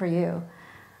this feel for you?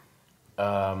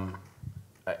 I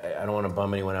don't want to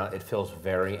bum anyone out. It feels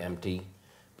very empty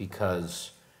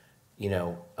because,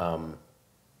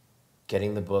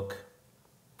 getting the book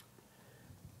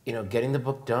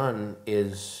done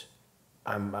is,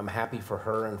 I'm happy for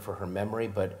her and for her memory,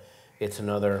 but it's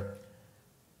another,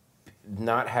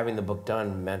 not having the book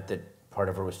done meant that part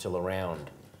of her was still around.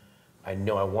 I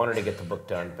know I wanted to get the book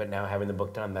done, but now having the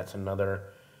book done, that's another,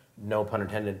 no pun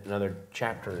intended, another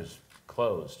chapter is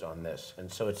closed on this.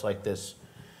 And so it's like this,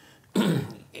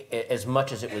 as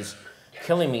much as it was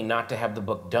killing me not to have the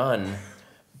book done,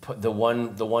 the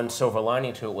one silver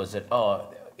lining to it was that,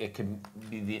 it could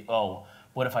be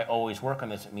what if I always work on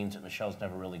this? It means that Michelle's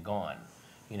never really gone.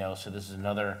 So this is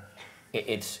another,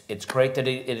 it's great that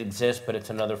it exists, but it's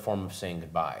another form of saying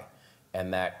goodbye.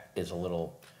 And that is a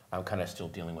little, I'm kind of still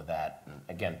dealing with that. And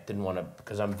again, didn't want to,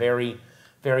 because I'm very,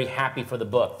 very happy for the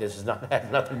book. This is not,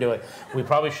 has nothing to do with it. We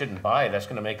probably shouldn't buy it. That's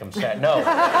going to make them sad. No,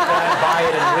 buy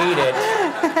it and read it.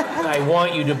 I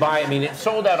want you to buy it. I mean, it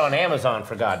sold out on Amazon,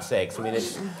 for God's sakes. I mean, I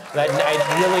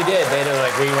really did.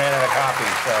 We ran out of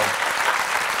copies. So,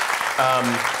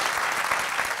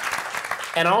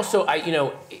 and also, I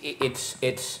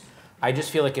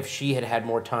just feel like if she had had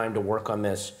more time to work on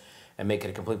this and make it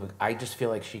a complete book, I just feel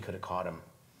like she could have caught him.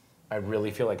 I really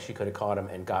feel like she could have caught him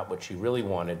and got what she really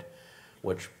wanted,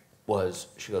 which was,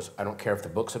 she goes, I don't care if the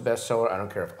book's a bestseller, I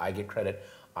don't care if I get credit,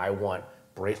 I want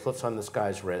bracelets on this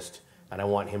guy's wrist, and I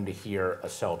want him to hear a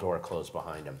cell door close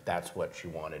behind him. That's what she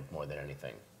wanted more than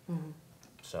anything. Mm-hmm.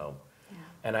 So,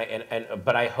 yeah.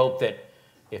 But I hope that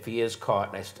if he is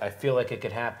caught, and I feel like it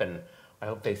could happen, I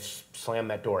hope they slam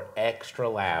that door extra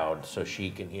loud so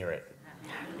she can hear it.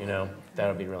 That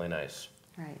would be really nice.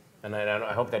 Right. And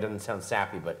I hope that doesn't sound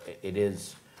sappy, but it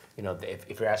is,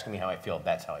 if you're asking me how I feel,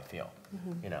 that's how I feel,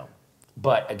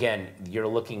 But again, you're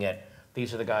looking at,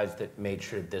 these are the guys that made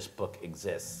sure this book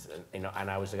exists, and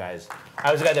I was the guy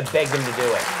that begged them to do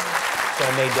it,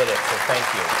 and they did it, so thank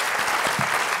you.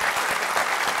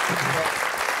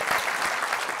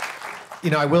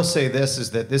 I will say this,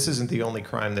 is that this isn't the only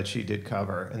crime that she did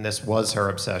cover, and this was her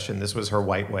obsession. This was her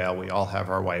white whale. We all have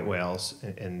our white whales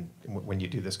when you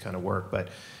do this kind of work, but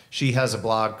she has a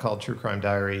blog called True Crime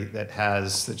Diary that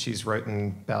she's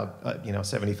written about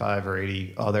 75 or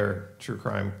 80 other true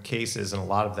crime cases, and a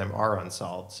lot of them are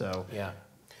unsolved. So yeah.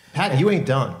 Pat, you ain't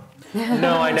done.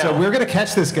 No, I know. So we're going to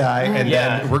catch this guy, and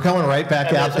then we're going right back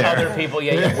and out there. Other people,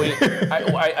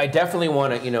 I definitely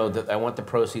want to, I want the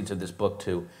proceeds of this book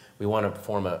to, we want to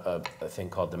form a thing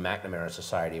called the McNamara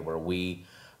Society, where we,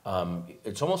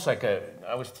 it's almost like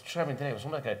I was describing today, it was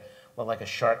almost like a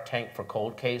Shark Tank for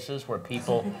cold cases, where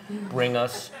people bring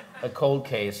us a cold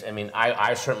case. I mean,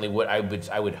 I certainly would,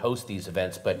 I would host these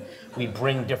events, but we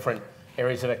bring different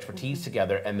areas of expertise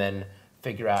together and then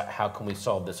figure out how can we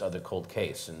solve this other cold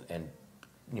case and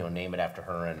name it after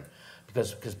her, and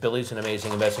because Billy's an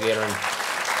amazing investigator and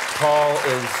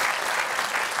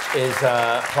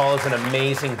Paul is an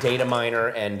amazing data miner,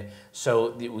 and so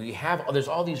there's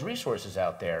all these resources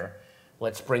out there.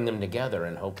 Let's bring them together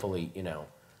and hopefully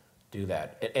do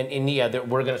that. And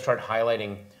we're going to start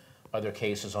highlighting other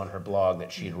cases on her blog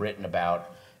that she'd written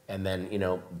about, and then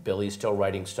Billy's still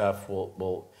writing stuff.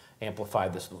 We'll amplify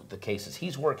the cases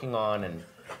he's working on, and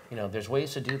there's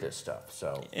ways to do this stuff.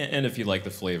 So and if you like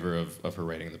the flavor of her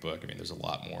writing the book, I mean, there's a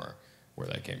lot more where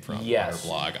that came from. Yes. On her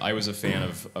blog. I was a fan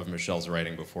of Michelle's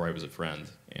writing before I was a friend,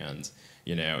 and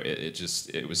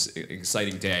it was an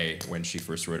exciting day when she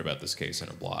first wrote about this case on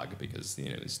her blog, because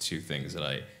there's two things that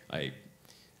I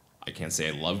can't say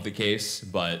I loved the case,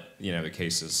 but the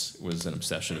case was an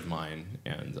obsession of mine,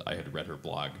 and I had read her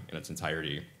blog in its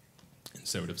entirety. And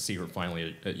so to see her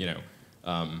finally,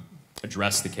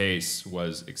 address the case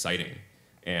was exciting.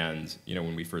 And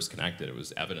when we first connected, it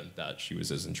was evident that she was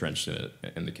as entrenched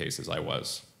in the case as I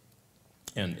was.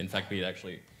 And in fact, we had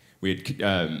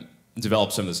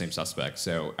developed some of the same suspects,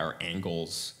 so our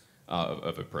angles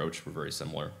of approach were very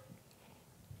similar.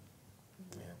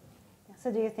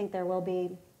 So do you think there will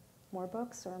be more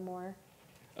books or more?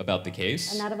 About the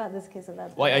case? And not about this case,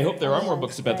 about well, I hope there are more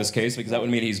books about this case, because that would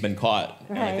mean he's been caught.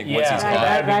 Right. And I think once he's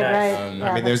caught, Right.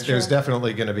 I mean, there's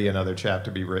definitely going to be another chapter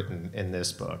to be written in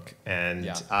this book,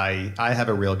 and I have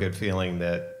a real good feeling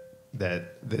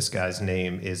that this guy's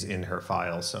name is in her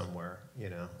file somewhere.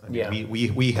 I mean,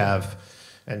 we have,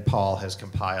 and Paul has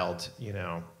compiled,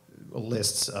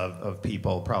 lists of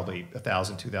people, probably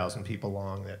 1,000, 2,000 people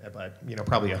long, but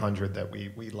probably 100 that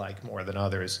we like more than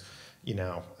others.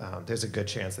 There's a good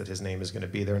chance that his name is going to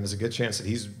be there, and there's a good chance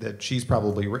that she's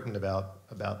probably written about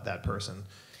that person.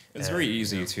 It's very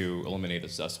easy to eliminate a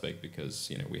suspect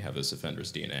because we have this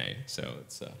offender's DNA, so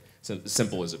it's as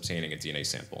simple as obtaining a DNA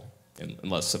sample,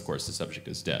 unless of course the subject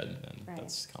is dead, and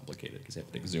that's complicated because they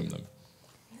have to exhume them.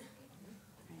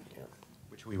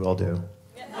 Which we will do.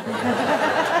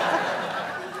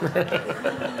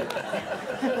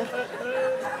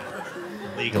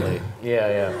 Legally.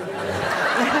 Yeah.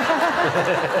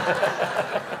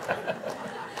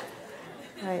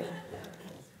 Right.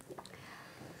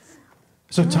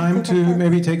 So time to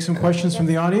maybe take some questions from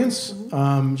the audience.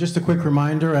 Just a quick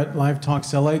reminder, at Live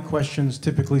Talks LA, questions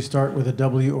typically start with a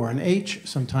W or an H,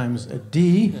 sometimes a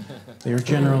D. They are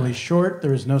generally short.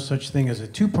 There is no such thing as a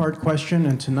two-part question,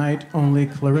 and tonight only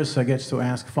Clarissa gets to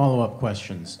ask follow-up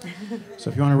questions. So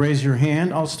if you want to raise your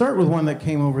hand, I'll start with one that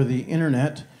came over the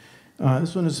internet.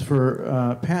 This one is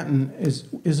for Patton.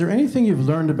 Is there anything you've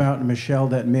learned about Michelle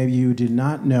that maybe you did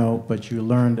not know, but you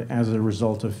learned as a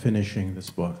result of finishing this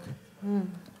book?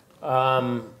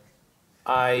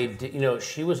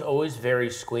 She was always very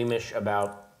squeamish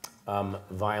about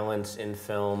violence in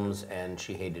films, and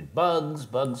she hated bugs.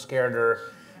 Bugs scared her,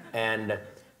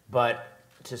 but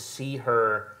to see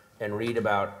her and read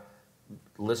about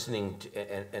listening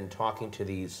to, and talking to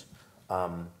these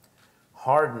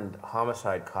hardened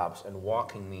homicide cops and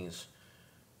walking these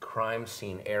crime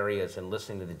scene areas and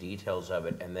listening to the details of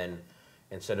it, and then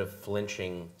instead of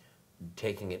flinching,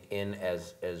 taking it in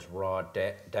as raw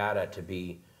data to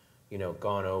be,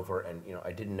 gone over. And,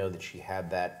 I didn't know that she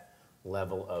had that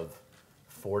level of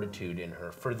fortitude in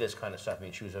her for this kind of stuff. I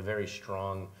mean, she was a very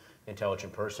strong,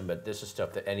 intelligent person, but this is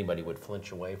stuff that anybody would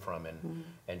flinch away from.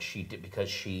 And she did, because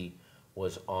she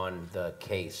was on the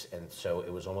case. And so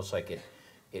it was almost like it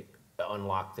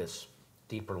unlocked this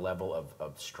deeper level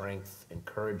of strength and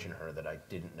courage in her that I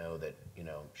didn't know that,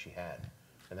 she had.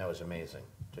 And that was amazing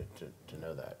to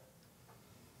know that.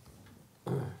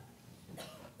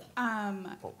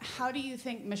 How do you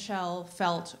think Michelle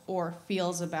felt or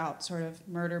feels about sort of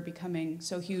murder becoming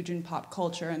so huge in pop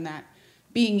culture, and that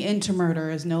being into murder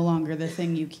is no longer the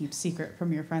thing you keep secret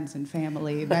from your friends and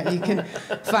family, that you can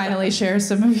finally share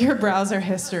some of your browser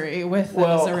history with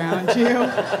those around you?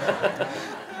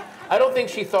 I don't think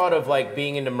she thought of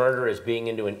being into murder as being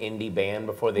into an indie band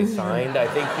before they signed. I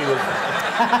think she was,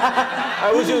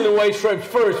 I was in the White Stripes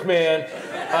first, man.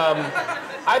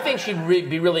 I think she'd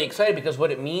be really excited, because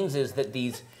what it means is that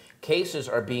these cases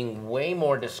are being way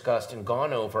more discussed and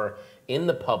gone over in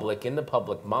the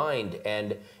public mind,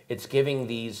 and it's giving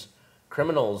these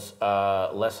criminals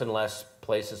less and less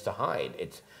places to hide.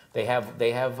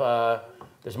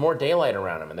 There's more daylight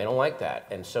around them, and they don't like that.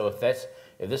 And so if this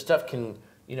stuff can,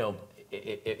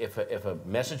 if a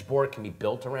message board can be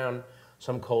built around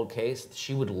some cold case,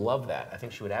 she would love that. I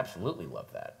think she would absolutely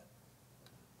love that.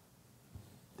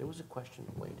 There was a question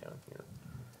way down here.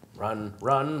 Run,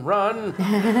 run, run.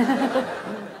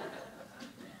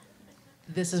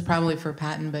 This is probably for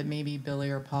Patton, but maybe Billy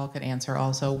or Paul could answer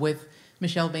also. With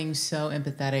Michelle being so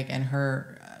empathetic, and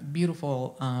her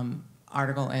beautiful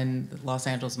article in the Los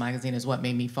Angeles Magazine is what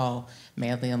made me fall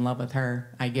madly in love with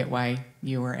her. I get why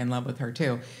you were in love with her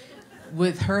too.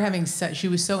 With her having she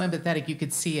was so empathetic, you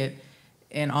could see it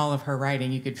in all of her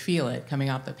writing. You could feel it coming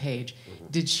off the page.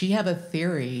 Did she have a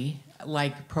theory,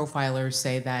 like profilers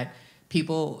say, that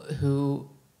people who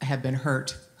have been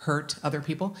hurt other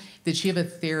people? Did she have a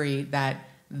theory that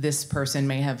this person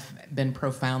may have been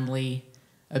profoundly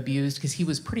abused? Because he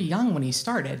was pretty young when he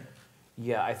started.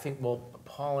 Yeah, I think, well,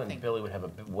 Paul and Billy would have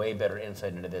a way better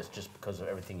insight into this just because of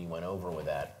everything you went over with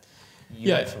that.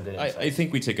 You had some good insight. I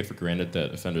think we take it for granted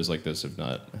that offenders like this have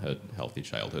not had healthy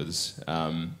childhoods.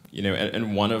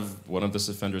 And one of this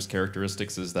offender's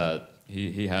characteristics is that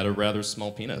he had a rather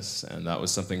small penis, and that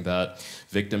was something that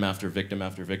victim after victim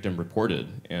after victim reported.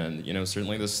 And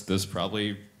certainly this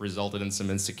probably resulted in some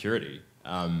insecurity.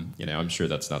 I'm sure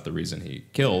that's not the reason he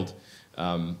killed,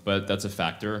 but that's a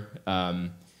factor.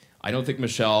 I don't think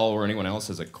Michelle or anyone else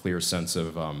has a clear sense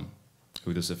of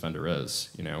who this offender is.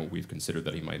 We've considered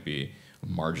that he might be a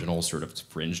marginal, sort of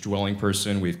fringe-dwelling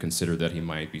person. We've considered that he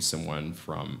might be someone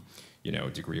from, a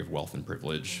degree of wealth and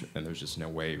privilege, and there's just no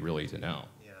way really to know.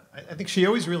 Yeah, I think she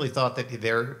always really thought that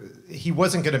he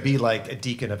wasn't going to be like a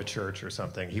deacon of a church or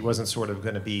something. He wasn't sort of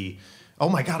going to be, oh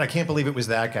my God, I can't believe it was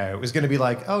that guy. It was going to be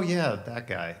like, oh yeah, that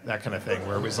guy, that kind of thing,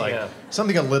 where it was like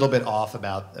something a little bit off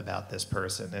about this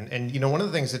person. And one of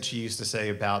the things that she used to say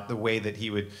about the way that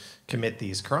he would commit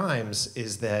these crimes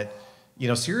is that,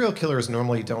 serial killers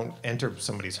normally don't enter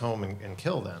somebody's home and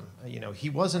kill them. He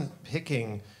wasn't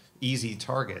picking easy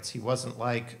targets. He wasn't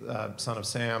like Son of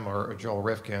Sam or Joel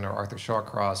Rifkin or Arthur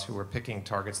Shawcross, who were picking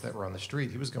targets that were on the street.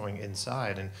 He was going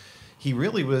inside, and he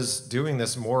really was doing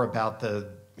this more about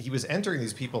he was entering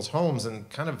these people's homes, and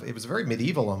it was very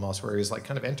medieval almost, where he was like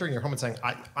kind of entering your home and saying,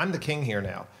 I'm the king here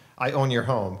now. I own your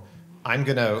home. I'm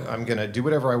gonna do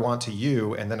whatever I want to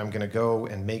you, and then I'm gonna go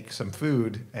and make some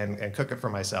food and cook it for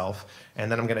myself,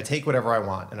 and then I'm gonna take whatever I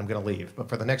want and I'm gonna leave. But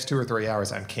for the next 2 or 3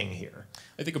 hours, I'm king here.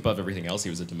 I think above everything else, he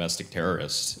was a domestic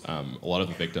terrorist. A lot of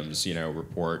the victims,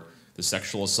 report the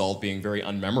sexual assault being very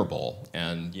unmemorable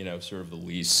and, sort of the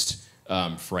least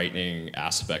frightening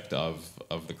aspect of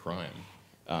the crime.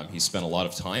 He spent a lot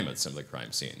of time at some of the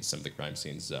crime scenes. Some of the crime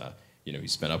scenes, he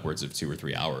spent upwards of 2 or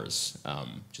 3 hours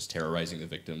just terrorizing the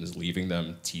victims, leaving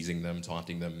them, teasing them,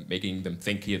 taunting them, making them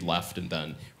think he had left, and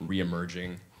then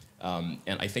re-emerging. And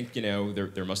I think,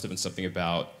 there must have been something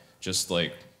about just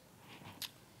like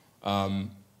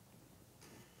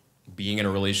being in a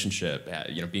relationship,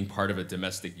 being part of a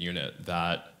domestic unit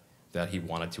that he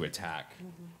wanted to attack.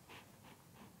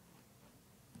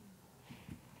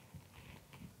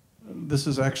 This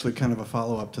is actually kind of a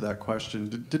follow-up to that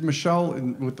question. Did Michelle,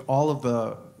 with all of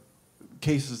the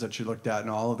cases that she looked at and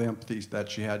all of the empathy that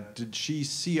she had, did she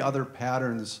see other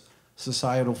patterns,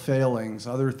 societal failings,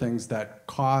 other things that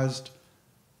caused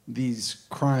these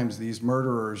crimes, these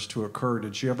murderers to occur?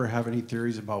 Did she ever have any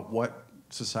theories about what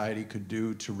society could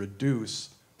do to reduce,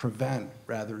 prevent,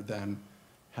 rather than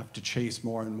have to chase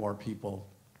more and more people?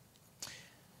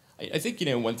 I think,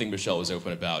 one thing Michelle was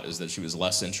open about is that she was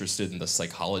less interested in the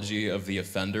psychology of the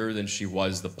offender than she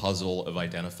was the puzzle of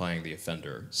identifying the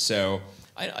offender. So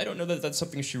I don't know that that's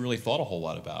something she really thought a whole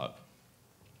lot about.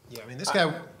 Yeah, I mean, this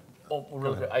guy...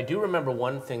 Real quick, I do remember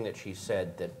one thing that she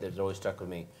said that's always stuck with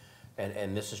me,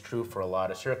 and this is true for a lot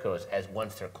of serial killers, as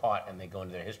once they're caught and they go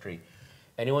into their history,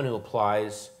 anyone who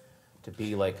applies to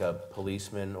be like a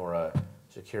policeman or a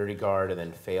security guard and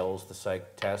then fails the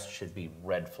psych test should be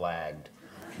red flagged.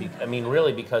 I mean,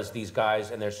 really, because these guys,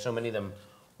 and there's so many of them,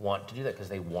 want to do that because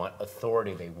they want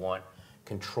authority, they want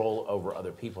control over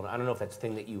other people. And I don't know if that's a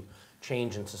thing that you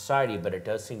change in society, but it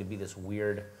does seem to be this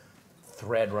weird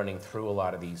thread running through a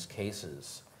lot of these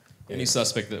cases. Any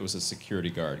suspect that was a security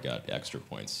guard got extra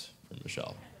points from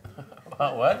Michelle.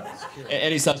 About what?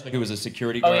 Any suspect who was a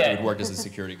security guard who'd worked as a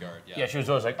security guard. Yeah, she was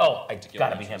always like, oh, I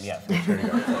gotta be him, yeah, security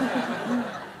guard.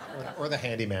 Or the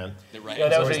handyman. Yeah,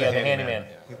 that was the handyman.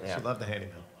 Yeah. She loved the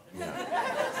handyman.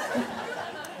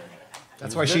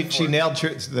 That's why she nailed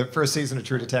the first season of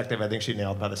True Detective. I think she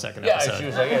nailed by the second episode. Yeah, she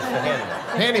was like, yeah, it's the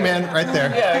handyman. Handyman, right there.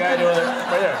 Yeah, the guy doing it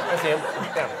right there. I see him.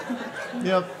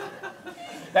 Yeah. Yep.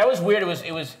 That was weird. It was,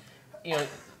 you know,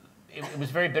 it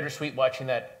was very bittersweet watching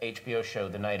that HBO show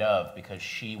the night of, because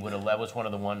that was one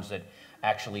of the ones that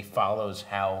actually follows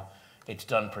how it's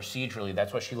done procedurally.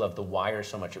 That's why she loved The Wire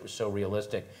so much. It was so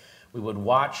realistic. We would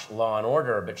watch Law and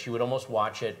Order, but she would almost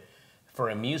watch it for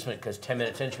amusement, because 10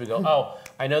 minutes in she would go, oh,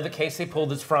 I know the case they pulled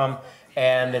this from,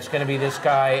 and it's going to be this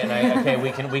guy, and okay,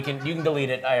 you can delete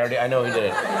it. I know he did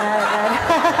it.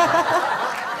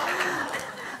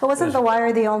 But wasn't The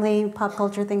Wire the only pop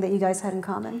culture thing that you guys had in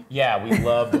common? Yeah, we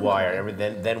loved The Wire.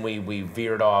 Then we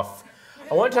veered off.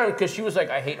 One time, because she was like,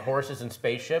 I hate horses and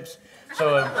spaceships.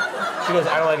 So she goes,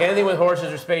 I don't like anything with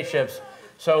horses or spaceships.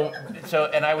 So,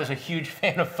 and I was a huge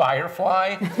fan of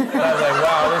Firefly. And I was like,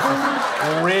 wow, this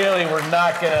is really, we're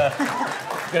not gonna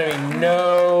be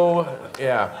no,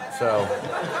 yeah, so,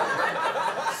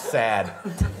 sad,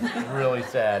 really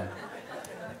sad.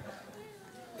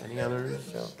 Any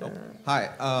others out there? Hi,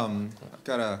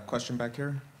 got a question back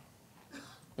here.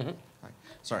 Mm-hmm. Hi,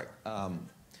 sorry.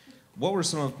 What were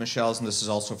some of Michelle's, and this is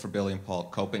also for Billy and Paul,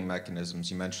 coping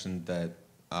mechanisms? You mentioned that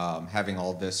having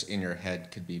all this in your head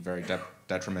could be very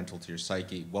detrimental to your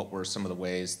psyche. What were some of the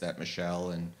ways that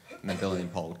Michelle and then Billy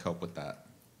and Paul would cope with that?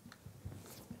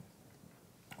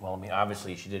 Well, I mean,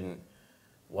 obviously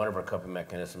one of her coping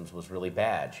mechanisms was really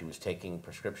bad. She was taking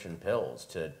prescription pills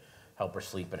to help her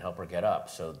sleep and help her get up.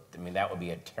 So, I mean, that would be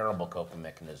a terrible coping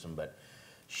mechanism, but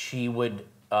she would,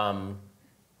 I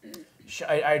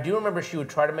do remember she would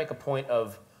try to make a point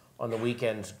of, on the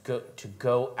weekends, to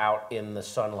go out in the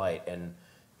sunlight and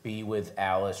be with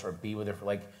Alice or be with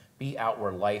her, be out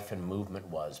where life and movement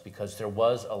was, because there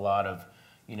was a lot of,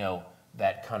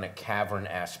 that kind of cavern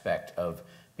aspect of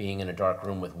being in a dark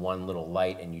room with one little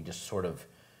light, and you just sort of,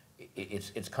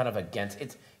 it's kind of against,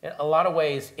 in a lot of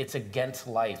ways, it's against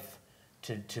life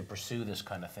to pursue this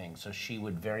kind of thing. So she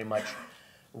would very much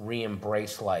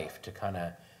re-embrace life to kind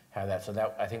of have that.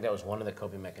 So I think that was one of the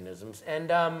coping mechanisms.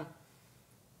 And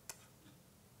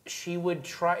she would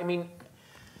try to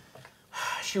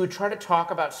talk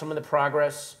about some of the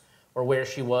progress or where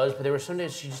she was, but there were some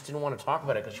days she just didn't want to talk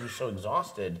about it because she was so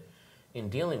exhausted in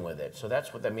dealing with it. So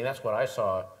that's what I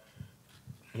saw,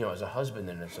 as a husband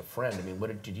and as a friend. I mean,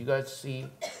 did you guys see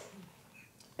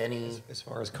any? As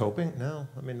far as coping, no.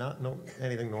 I mean, not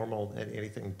anything normal,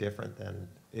 anything different than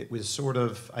it was sort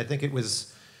of. I think it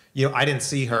was. I didn't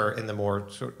see her in the more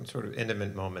sort of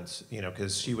intimate moments,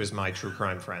 because she was my true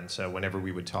crime friend. So whenever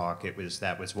we would talk,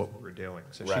 that was what we were doing.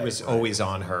 So she was always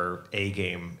on her A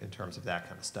game in terms of that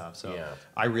kind of stuff. So yeah.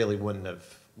 I really wouldn't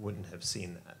have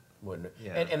seen that. Wouldn't.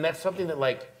 Yeah. And that's something that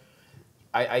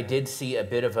I did see a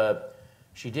bit of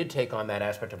she did take on that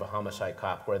aspect of a homicide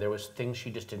cop where there was things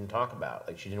she just didn't talk about.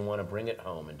 Like she didn't want to bring it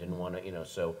home and didn't want to,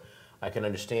 so I can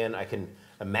understand, I can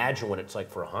imagine what it's like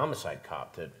for a homicide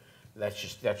cop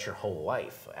that's your whole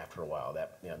life after a while.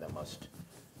 That must,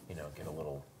 get a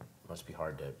little, must be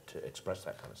hard to express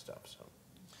that kind of stuff. So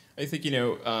I think,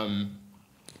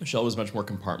 Michelle was much more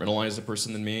compartmentalized a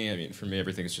person than me. I mean, for me,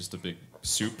 everything is just a big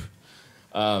soup.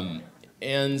 I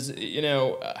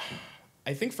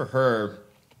think for her,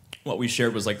 what we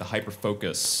shared was like the hyper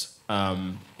focus.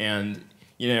 And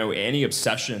any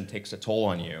obsession takes a toll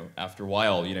on you after a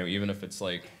while, even if it's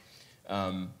like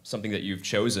something that you've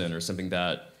chosen or something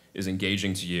that is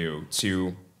engaging to you,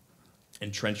 to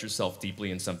entrench yourself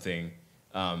deeply in something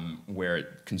where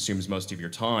it consumes most of your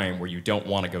time, where you don't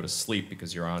want to go to sleep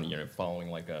because you're on, following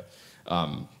like a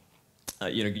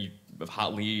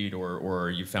hot lead, or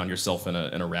you found yourself in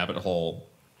a rabbit hole,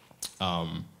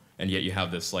 and yet you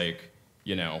have this 9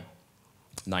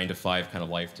 to 5 kind of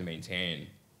life to maintain.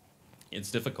 It's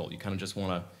difficult. You kind of just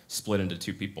want to split into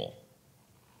two people.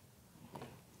 I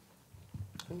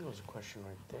think there was a question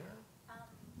right there.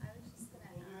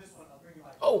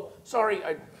 Oh, sorry,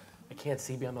 I can't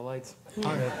see beyond the lights.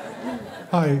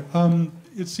 Hi.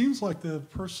 It seems like the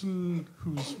person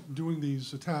who's doing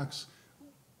these attacks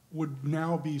would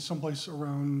now be someplace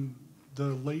around the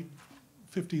late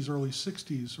 50s, early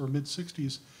 60s, or mid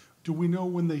 60s. Do we know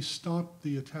when they stopped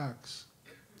the attacks?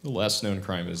 The last known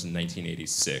crime is in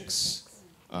 1986.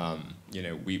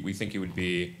 We think it would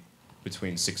be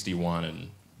between 61 and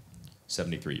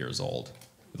 73 years old.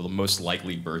 The most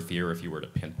likely birth year, if you were to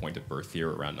pinpoint a birth year,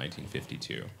 around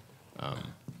 1952.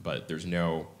 But there's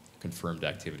no confirmed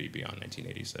activity beyond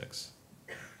 1986.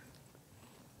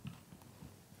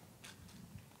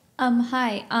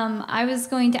 Hi. I was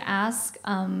going to ask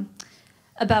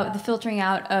about the filtering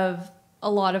out of a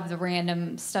lot of the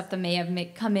random stuff that may have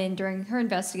come in during her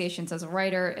investigations as a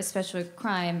writer, especially with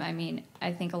crime. I mean,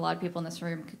 I think a lot of people in this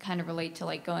room could kind of relate to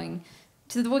like going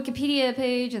to the Wikipedia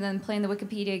page and then playing the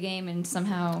Wikipedia game, and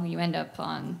somehow you end up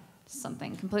on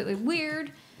something completely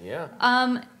weird.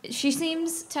 Yeah. She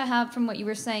seems to have, from what you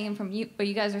were saying and from what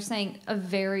you guys are saying, a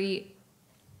very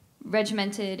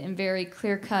regimented and very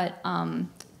clear-cut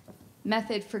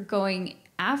method for going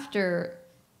after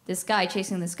this guy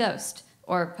chasing this ghost,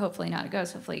 or hopefully not a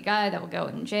ghost, hopefully a guy that will go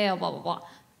in jail, blah, blah, blah.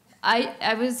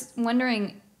 I was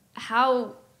wondering,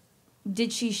 how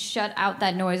did she shut out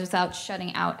that noise without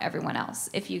shutting out everyone else,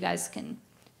 if you guys can,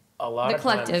 A lot the of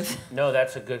collective. Times, no,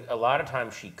 that's a lot of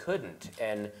times she couldn't.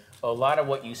 And a lot of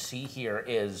what you see here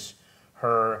is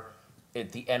her,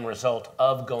 at the end result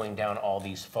of going down all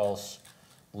these false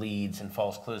leads and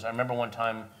false clues. I remember one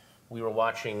time we were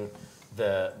watching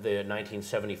the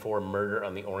 1974 Murder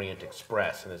on the Orient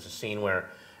Express, and there's a scene where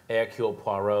Hercule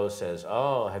Poirot says,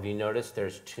 "Oh, have you noticed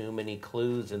there's too many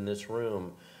clues in this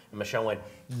room?" And Michelle went,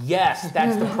 "Yes,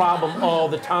 that's the problem all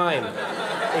the time.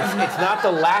 It's not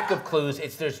the lack of clues,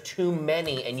 it's there's too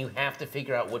many, and you have to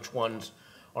figure out which ones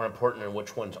are important and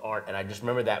which ones aren't." And I just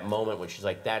remember that moment when she's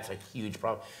like, that's a huge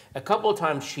problem. A couple of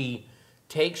times she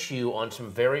takes you on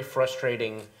some very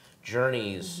frustrating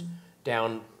journeys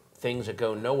down things that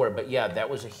go nowhere. But yeah, that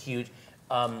was a huge,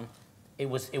 it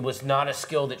was not a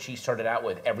skill that she started out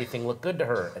with. Everything looked good to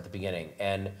her at the beginning.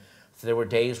 And so there were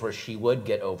days where she would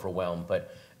get overwhelmed,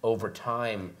 but over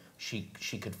time, she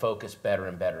could focus better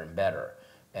and better and better.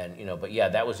 And, you know, but yeah,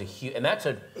 that was a huge, and that's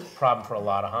a problem for a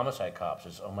lot of homicide cops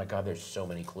is, oh my God, there's so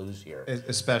many clues here.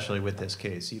 Especially with this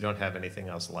case, you don't have anything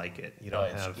else like it. You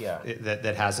don't have,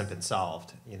 that hasn't been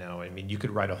solved, you know. I mean, you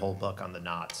could write a whole book on the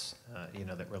knots, you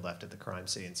know, that were left at the crime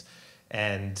scenes.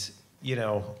 And, you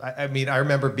know, I mean, I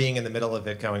remember being in the middle of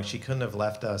it going, she couldn't have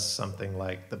left us something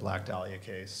like the Black Dahlia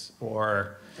case,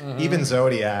 or even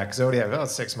Zodiac. Zodiac, oh,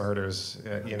 6 murders,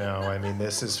 you know. I mean,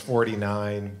 this is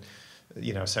 49,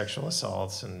 you know, sexual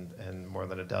assaults and more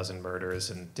than a dozen murders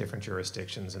in different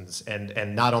jurisdictions.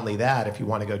 And not only that, if you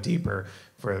want to go deeper,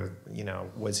 for, you know,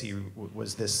 was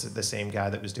this the same guy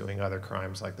that was doing other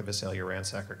crimes like the Visalia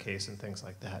ransacker case and things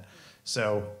like that.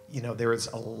 So, you know, there is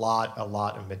a lot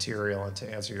of material. And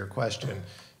to answer your question,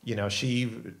 you know, she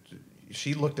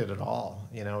looked at it all,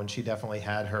 you know, and she definitely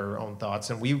had her own thoughts.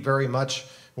 And we very much,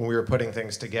 when we were putting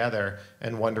things together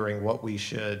and wondering what we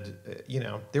should, you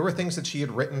know, there were things that she had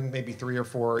written maybe 3 or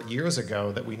 4 years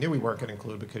ago that we knew we weren't going to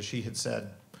include because she had said,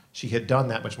 she had done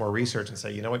that much more research and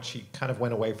say, you know what, she kind of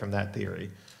went away from that theory,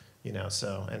 you know,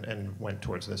 so, and went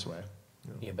towards this way.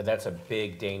 You know? Yeah, but that's a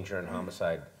big danger in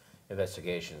homicide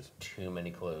investigations, too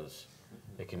many clues.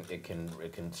 It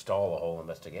can stall a whole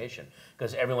investigation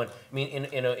because everyone. I mean,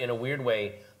 in a weird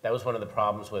way, that was one of the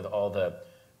problems with all the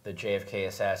JFK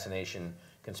assassination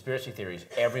conspiracy theories.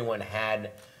 Everyone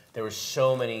there were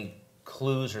so many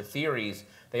clues or theories.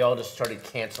 They all just started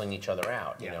canceling each other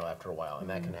out. You know, after a while, and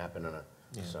that can happen on a.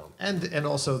 Yeah. So. And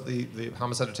also the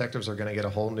homicide detectives are going to get a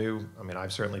whole new, I mean,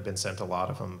 I've certainly been sent a lot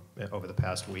of them over the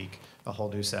past week, a whole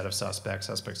new set of suspects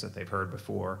that they've heard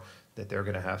before, that they're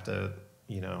going to have to,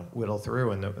 you know, whittle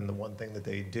through. And the one thing that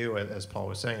they do, as Paul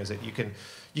was saying, is that you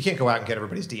can't go out and get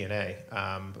everybody's DNA.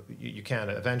 You can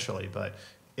eventually, but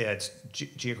it's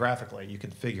geographically, you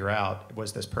can figure out,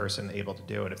 was this person able to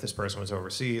do it? If this person was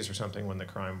overseas or something when the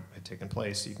crime had taken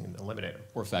place, you can eliminate them.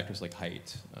 Or factors like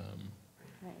height.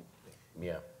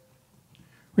 Yeah.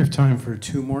 We have time for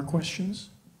 2 more questions.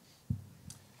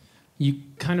 You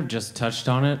kind of just touched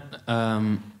on it,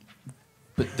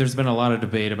 but there's been a lot of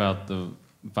debate about the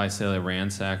Visalia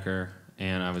ransacker,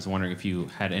 and I was wondering if you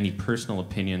had any personal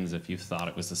opinions, if you thought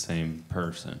it was the same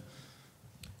person.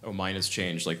 Oh, mine has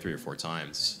changed like 3 or 4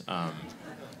 times.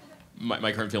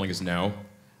 My current feeling is no,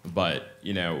 but,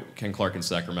 you know, Ken Clark in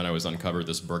Sacramento has uncovered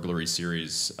this burglary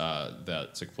series that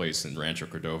took place in Rancho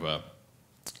Cordova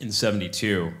in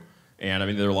 '72, and I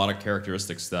mean there are a lot of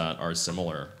characteristics that are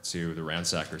similar to the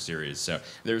Ransacker series. So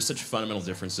there's such fundamental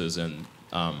differences in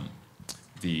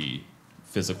the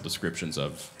physical descriptions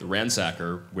of the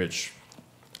Ransacker, which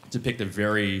depict a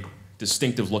very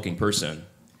distinctive-looking person,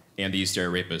 and the East Area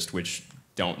Rapist, which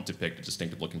don't depict a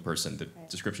distinctive-looking person. The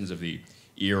descriptions of the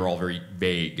ear are all very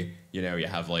vague. You know, you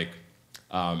have like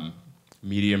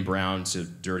medium brown to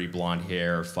dirty blonde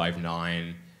hair,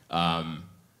 5'9".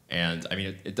 And I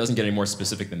mean, it doesn't get any more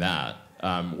specific than that.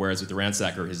 Whereas with the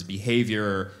Ransacker, his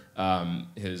behavior,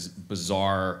 his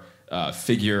bizarre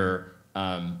figure,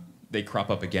 they crop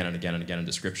up again and again and again in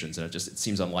descriptions, and it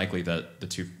seems unlikely that the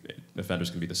 2 offenders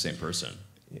can be the same person.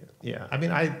 Yeah. I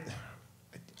mean,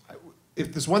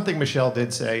 if there's one thing Michelle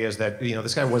did say is that,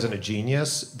 this guy wasn't a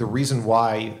genius. The reason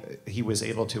why he was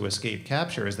able to escape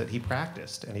capture is that he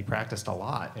practiced, and he practiced a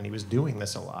lot, and he was doing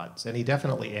this a lot, and he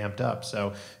definitely amped up.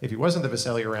 So if he wasn't the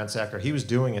Visalia ransacker, he was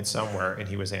doing it somewhere, and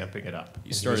he was amping it up.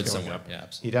 He started somewhere,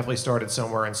 perhaps. He definitely started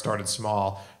somewhere and started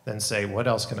small, then say, what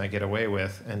else can I get away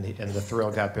with? And the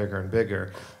thrill got bigger and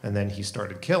bigger, and then he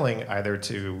started killing either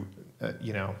to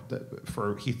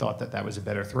he thought that was a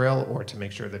better thrill, or to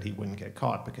make sure that he wouldn't get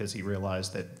caught, because he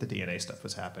realized that the DNA stuff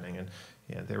was happening, and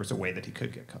there was a way that he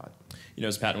could get caught.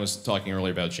 As Patton was talking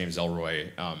earlier about James Ellroy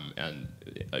and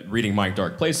reading My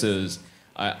Dark Places,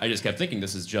 I just kept thinking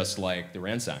this is just like the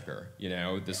ransacker.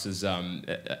 This is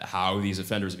how these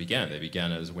offenders began. They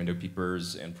began as window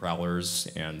peepers and prowlers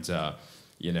and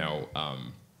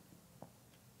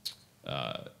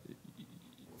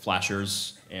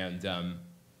flashers, and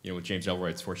with James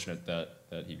Ellroy, it's fortunate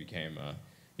that he became a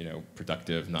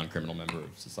productive, non-criminal member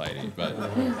of society. But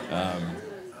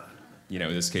in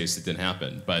this case, it didn't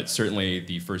happen. But certainly,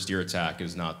 the first deer attack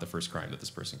is not the first crime that this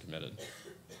person committed.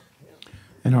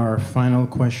 And our final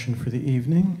question for the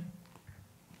evening.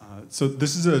 So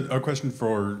this is a question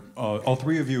for all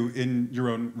three of you in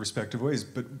your own respective ways.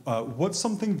 But what's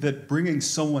something that bringing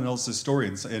someone else's story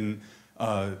in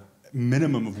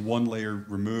minimum of one layer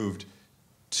removed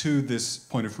to this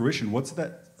point of fruition, what's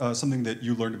that something that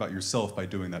you learned about yourself by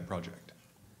doing that project?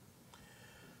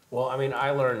 Well, I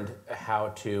learned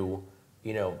how to,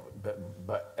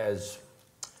 but as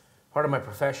part of my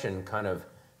profession kind of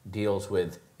deals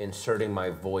with inserting my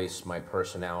voice, my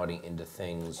personality into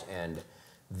things, and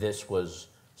this was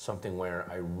something where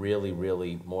I really,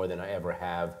 really, more than I ever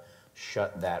have,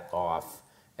 shut that off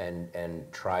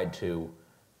and tried to,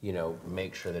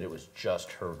 make sure that it was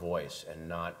just her voice and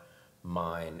not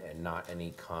mine, and not any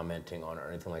commenting on it or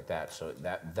anything like that. So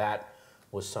that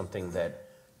was something that,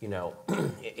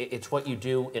 it's what you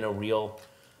do in a real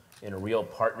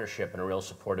partnership, in a real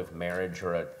supportive marriage,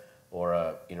 or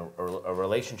a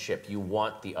relationship. You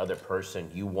want the other person.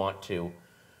 You want to,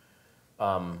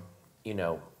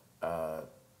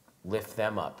 lift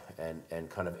them up and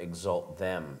kind of exalt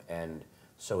them. And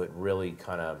so it really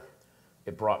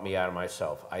it brought me out of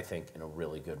myself, I think, in a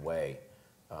really good way.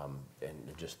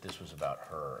 And this was about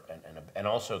her, and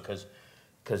also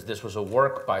because this was a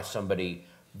work by somebody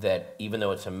that, even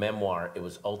though it's a memoir, it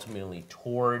was ultimately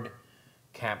toward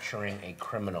capturing a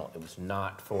criminal. It was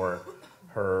not for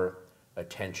her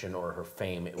attention or her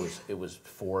fame. It was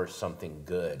for something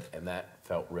good, and that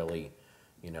felt really,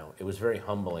 it was very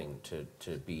humbling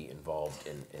to be involved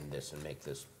in this and make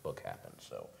this book happen.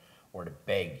 So, or to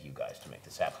beg you guys to make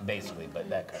this happen, basically, but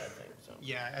that kind of thing. So.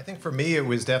 Yeah, I think for me it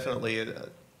was definitely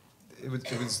it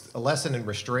was a lesson in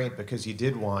restraint, because you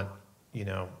did want,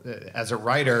 as a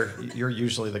writer, you're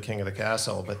usually the king of the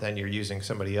castle, but then you're using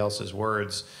somebody else's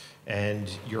words, and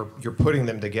you're putting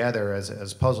them together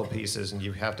as puzzle pieces, and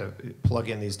you have to plug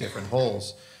in these different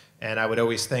holes. And I would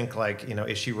always think, like,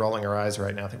 is she rolling her eyes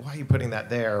right now? I think, why are you putting that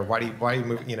there? Why are you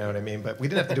moving? You know what I mean? But we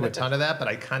didn't have to do a ton of that, but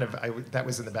that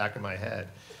was in the back of my head.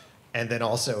 And then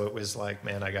also it was like,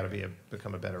 man, I got to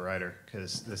become a better writer,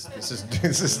 because this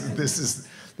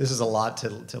is a lot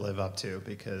to live up to,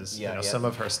 because some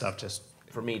of her stuff just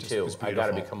for me too. I got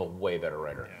to become a way better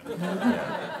writer.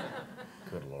 Yeah.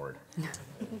 Good Lord.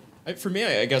 For me,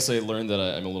 I guess I learned that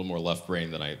I'm a little more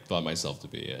left-brained than I thought myself to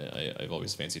be. I've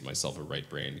always fancied myself a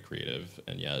right-brained creative,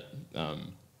 and yet I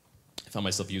found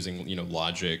myself using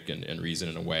logic and reason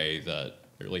in a way that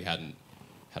I really hadn't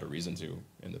had a reason to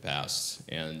in the past.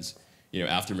 And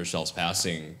after Michelle's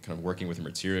passing, kind of working with her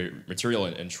material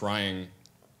and trying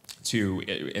to,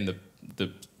 in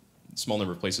the small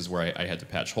number of places where I had to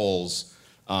patch holes,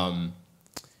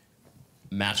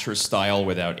 match her style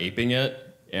without aping it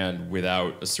and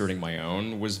without asserting my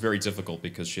own was very difficult,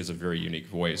 because she has a very unique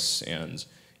voice. And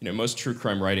most true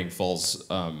crime writing falls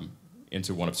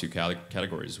into one of two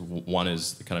categories. One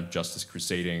is the kind of justice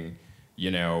crusading,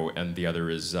 and the other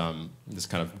is this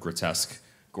kind of grotesque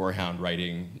gorehound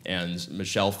writing. And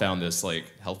Michelle found this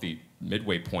healthy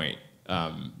midway point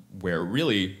where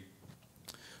really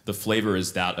the flavor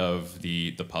is that of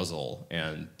the puzzle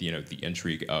and the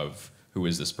intrigue of who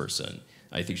is this person.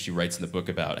 I think she writes in the book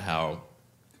about how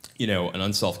an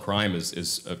unsolved crime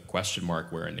is a question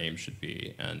mark where a name should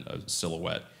be, and a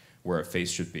silhouette where a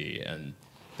face should be, and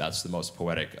that's the most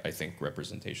poetic, I think,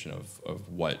 representation of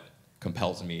what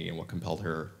compels me and what compelled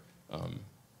her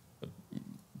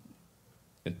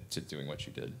into doing what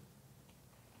she did.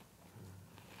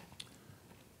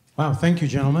 Wow, thank you,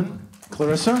 gentlemen.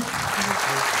 Clarissa?